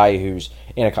for a guy who's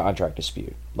in a contract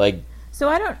dispute? So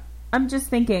I'm just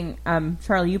thinking,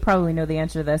 Charlie, you probably know the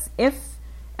answer to this. If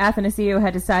Athanasiou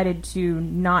had decided to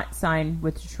not sign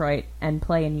with Detroit and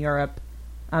play in Europe,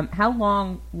 how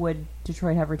long would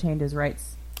Detroit have retained his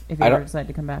rights? if he ever decided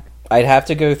to come back? I'd have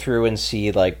to go through and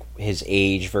see like his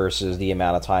age versus the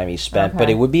amount of time he spent, but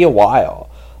Okay. it would be a while.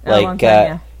 A long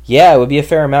time, yeah, it would be a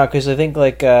fair amount because I think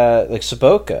like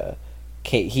Sobotka,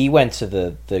 he went to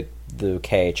the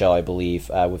KHL, I believe,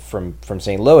 from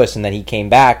St. Louis, and then he came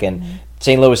back, and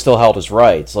St. Louis still held his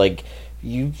rights. Like,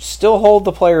 you still hold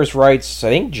the players' rights, I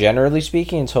think, generally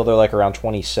speaking, until they're like around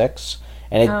 26,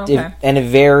 and it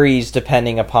varies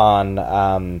depending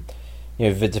upon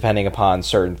depending upon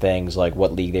certain things like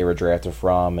what league they were drafted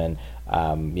from and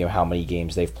how many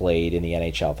games they've played in the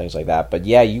NHL, things like that. But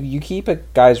yeah, you keep a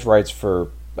guy's rights for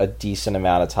a decent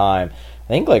amount of time. I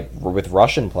think like with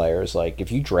Russian players, like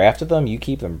if you drafted them, you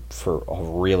keep them for a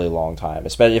really long time.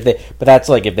 Especially but that's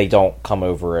like if they don't come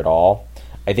over at all.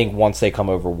 I think once they come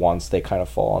over once, they kind of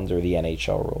fall under the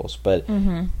NHL rules. But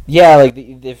yeah, like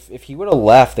if he would have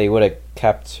left, they would have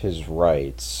kept his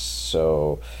rights.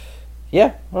 So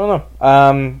yeah, I don't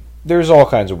know. There's all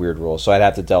kinds of weird rules, so I'd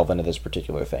have to delve into this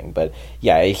particular thing. But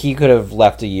yeah, he could have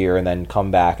left a year and then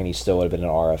come back, and he still would have been an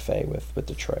RFA with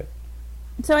Detroit.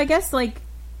 So I guess like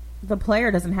the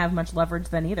player doesn't have much leverage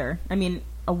then either. I mean,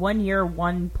 a 1 year,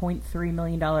 $1.3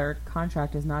 million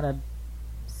contract is not a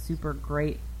super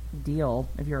great deal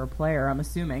if you're a player, I'm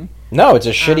assuming. No, it's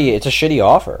a shitty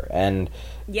offer, and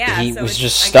he so was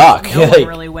just I stuck. guess no one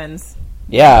really wins.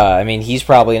 Yeah, I mean, he's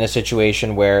probably in a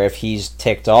situation where if he's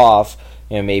ticked off,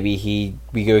 maybe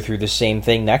we go through the same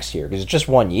thing next year because it's just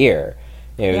 1 year.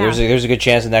 There's a good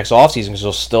chance the next offseason because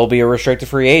he'll still be a restricted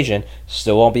free agent,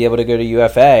 still won't be able to go to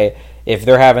UFA. If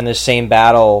they're having this same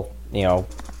battle,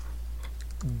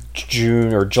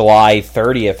 June or July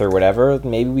 30th or whatever,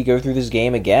 maybe we go through this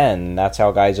game again. That's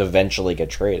how guys eventually get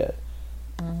traded.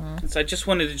 So I just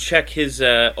wanted to check his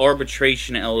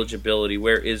arbitration eligibility.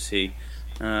 Where is he?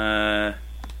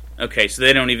 Okay, so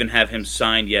they don't even have him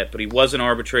signed yet, but he wasn't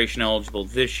arbitration eligible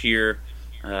this year.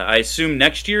 I assume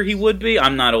next year he would be.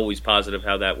 I'm not always positive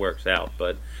how that works out,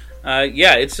 but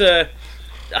it's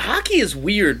hockey is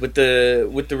weird with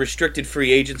the restricted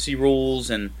free agency rules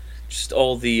and just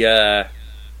all the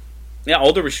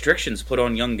restrictions put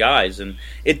on young guys, and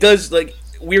it does like.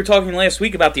 We were talking last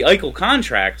week about the Eichel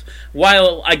contract.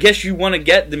 While I guess you want to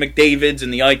get the McDavids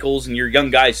and the Eichels and your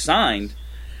young guys signed,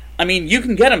 I mean, you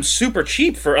can get them super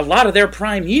cheap for a lot of their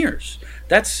prime years.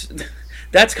 That's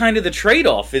kind of the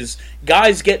trade-off, is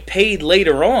guys get paid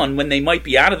later on when they might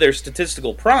be out of their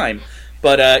statistical prime.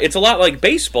 But it's a lot like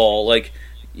baseball. Like,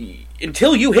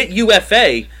 until you hit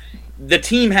UFA, the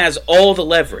team has all the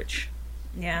leverage.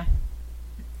 Yeah.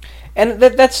 And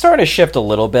that's starting to shift a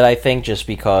little bit, I think, just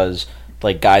because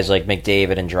like guys like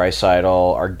McDavid and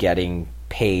Draisaitl are getting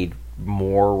paid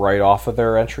more right off of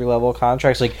their entry-level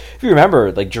contracts. Like, if you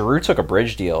remember, like, Giroux took a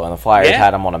bridge deal, and the Flyers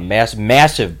had him on a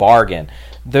massive bargain.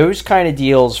 Those kind of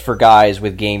deals for guys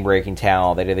with game-breaking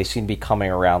talent, they seem to be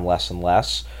coming around less and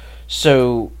less.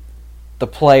 So the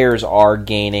players are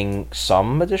gaining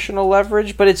some additional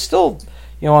leverage, but it's still,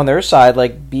 on their side,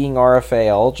 like, being RFA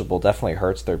eligible definitely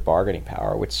hurts their bargaining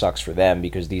power, which sucks for them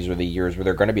because these are the years where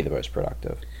they're going to be the most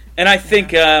productive. And I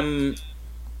think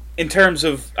in terms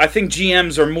of, I think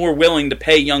GMs are more willing to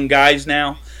pay young guys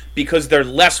now because they're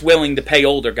less willing to pay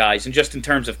older guys. And just in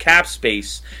terms of cap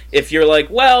space, if you're like,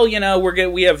 well,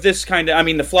 we have this kind of, I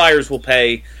mean, the Flyers will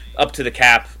pay up to the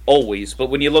cap always. But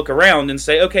when you look around and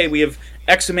say, okay, we have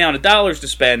X amount of dollars to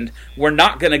spend, we're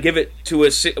not going to give it to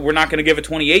we're not going to give a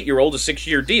 28-year-old a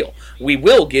 6-year deal. We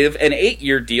will give an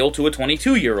 8-year deal to a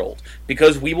 22-year-old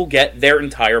because we will get their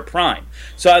entire prime.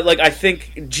 So I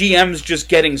think GMs just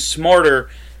getting smarter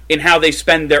in how they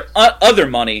spend their other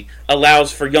money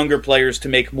allows for younger players to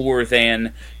make more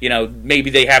than, maybe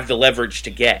they have the leverage to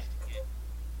get.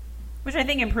 Which I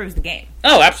think improves the game.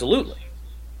 Oh, absolutely.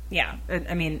 Yeah.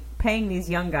 I mean, paying these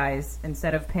young guys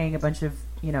instead of paying a bunch of,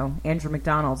 Andrew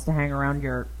McDonald's to hang around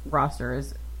your roster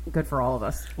is good for all of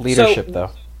us. Leadership, though.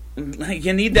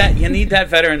 You need that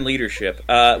veteran leadership.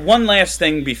 One last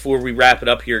thing before we wrap it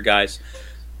up here, guys.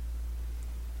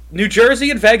 New Jersey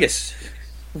and Vegas.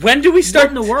 When do we start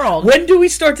in the world? When do we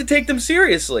start to take them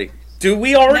seriously? Do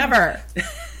we already? Never.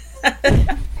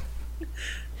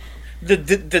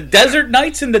 The Desert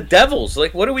Knights and the Devils.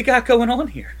 Like, what do we got going on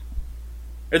here?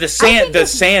 Or the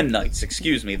Sand Knights.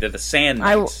 Excuse me. They're the Sand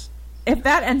Knights. If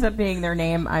that ends up being their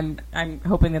name, I'm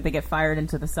hoping that they get fired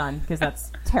into the sun because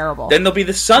that's terrible. Then they'll be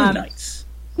the Sun Knights.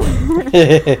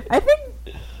 I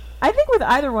think with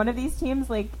either one of these teams,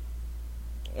 like,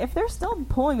 if they're still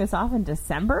pulling this off in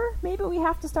December, maybe we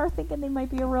have to start thinking they might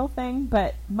be a real thing.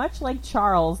 But much like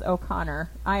Charles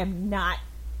O'Connor, I am not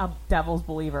a Devils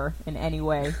believer in any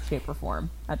way, shape, or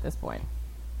form at this point.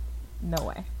 No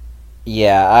way.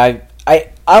 Yeah, I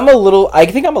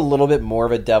think I'm a little bit more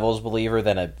of a Devils believer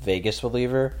than a Vegas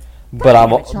believer, but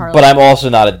I'm also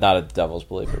not a Devils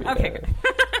believer either. Okay, good.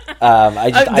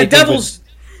 I Devils.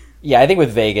 I think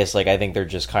with Vegas, I think they're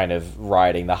just kind of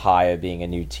riding the high of being a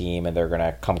new team, and they're going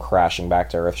to come crashing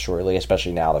back to earth shortly,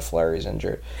 especially now that Fleury's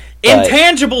injured. But,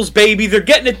 Intangibles, baby. They're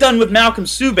getting it done with Malcolm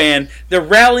Subban. They're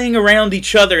rallying around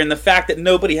each other and the fact that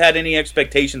nobody had any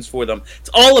expectations for them.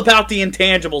 It's all about the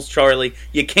intangibles, Charlie.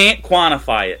 You can't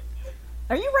quantify it.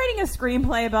 Are you writing a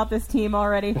screenplay about this team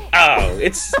already? Oh,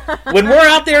 it's when we're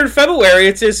out there in February,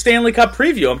 it's a Stanley Cup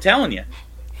preview, I'm telling you.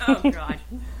 Oh, God.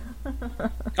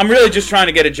 I'm really just trying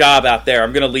to get a job out there.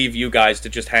 I'm going to leave you guys to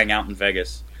just hang out in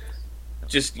Vegas.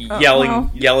 Just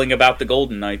yelling about the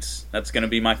Golden Knights. That's going to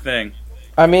be my thing.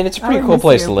 I mean, it's a pretty cool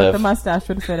place to live. The mustache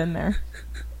would fit in there.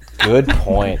 Good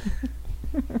point.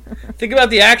 Think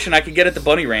about the action I could get at the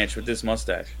Bunny Ranch with this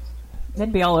mustache.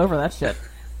 They'd be all over that shit.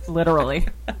 Literally.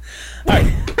 All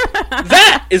right.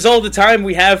 That is all the time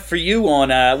we have for you on,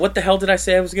 what the hell did I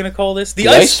say I was going to call this? The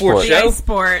Ice Sport Show. The Ice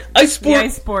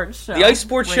Sport Show. The Ice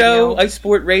Sport Show. Ice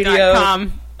Sport Radio.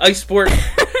 Ice Sport.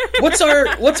 What's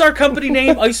our company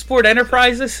name? Ice Sport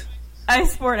Enterprises?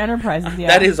 Ice Sport Enterprises, yeah.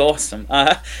 That is awesome. All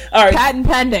right. Patent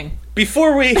pending.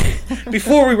 Before we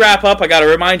wrap up, I got to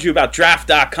remind you about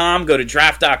Draft.com. Go to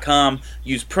Draft.com,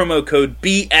 use promo code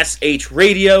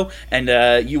BSHRadio,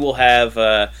 and you will have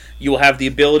the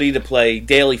ability to play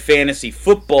daily fantasy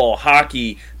football,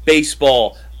 hockey,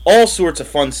 baseball, all sorts of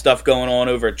fun stuff going on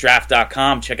over at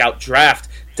Draft.com. Check out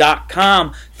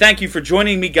Draft.com. Thank you for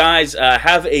joining me, guys.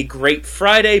 Have a great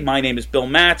Friday. My name is Bill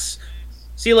Matz.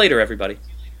 See you later, everybody.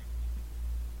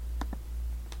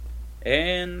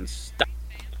 And stop.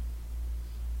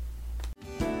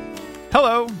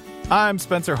 Hello, I'm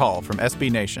Spencer Hall from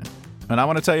SB Nation, and I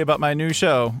want to tell you about my new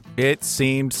show, It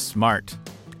Seemed Smart.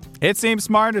 It Seemed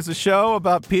Smart is a show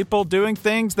about people doing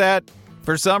things that,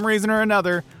 for some reason or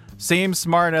another, seem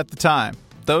smart at the time.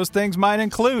 Those things might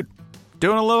include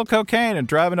doing a little cocaine and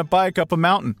driving a bike up a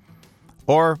mountain.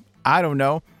 Or, I don't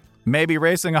know, maybe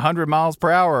racing 100 miles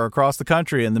per hour across the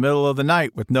country in the middle of the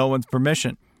night with no one's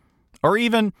permission. Or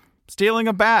even stealing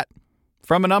a bat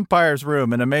from an umpire's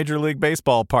room in a Major League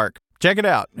Baseball park. Check it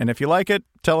out, and if you like it,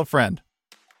 tell a friend.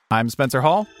 I'm Spencer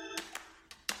Hall.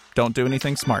 Don't do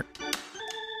anything smart.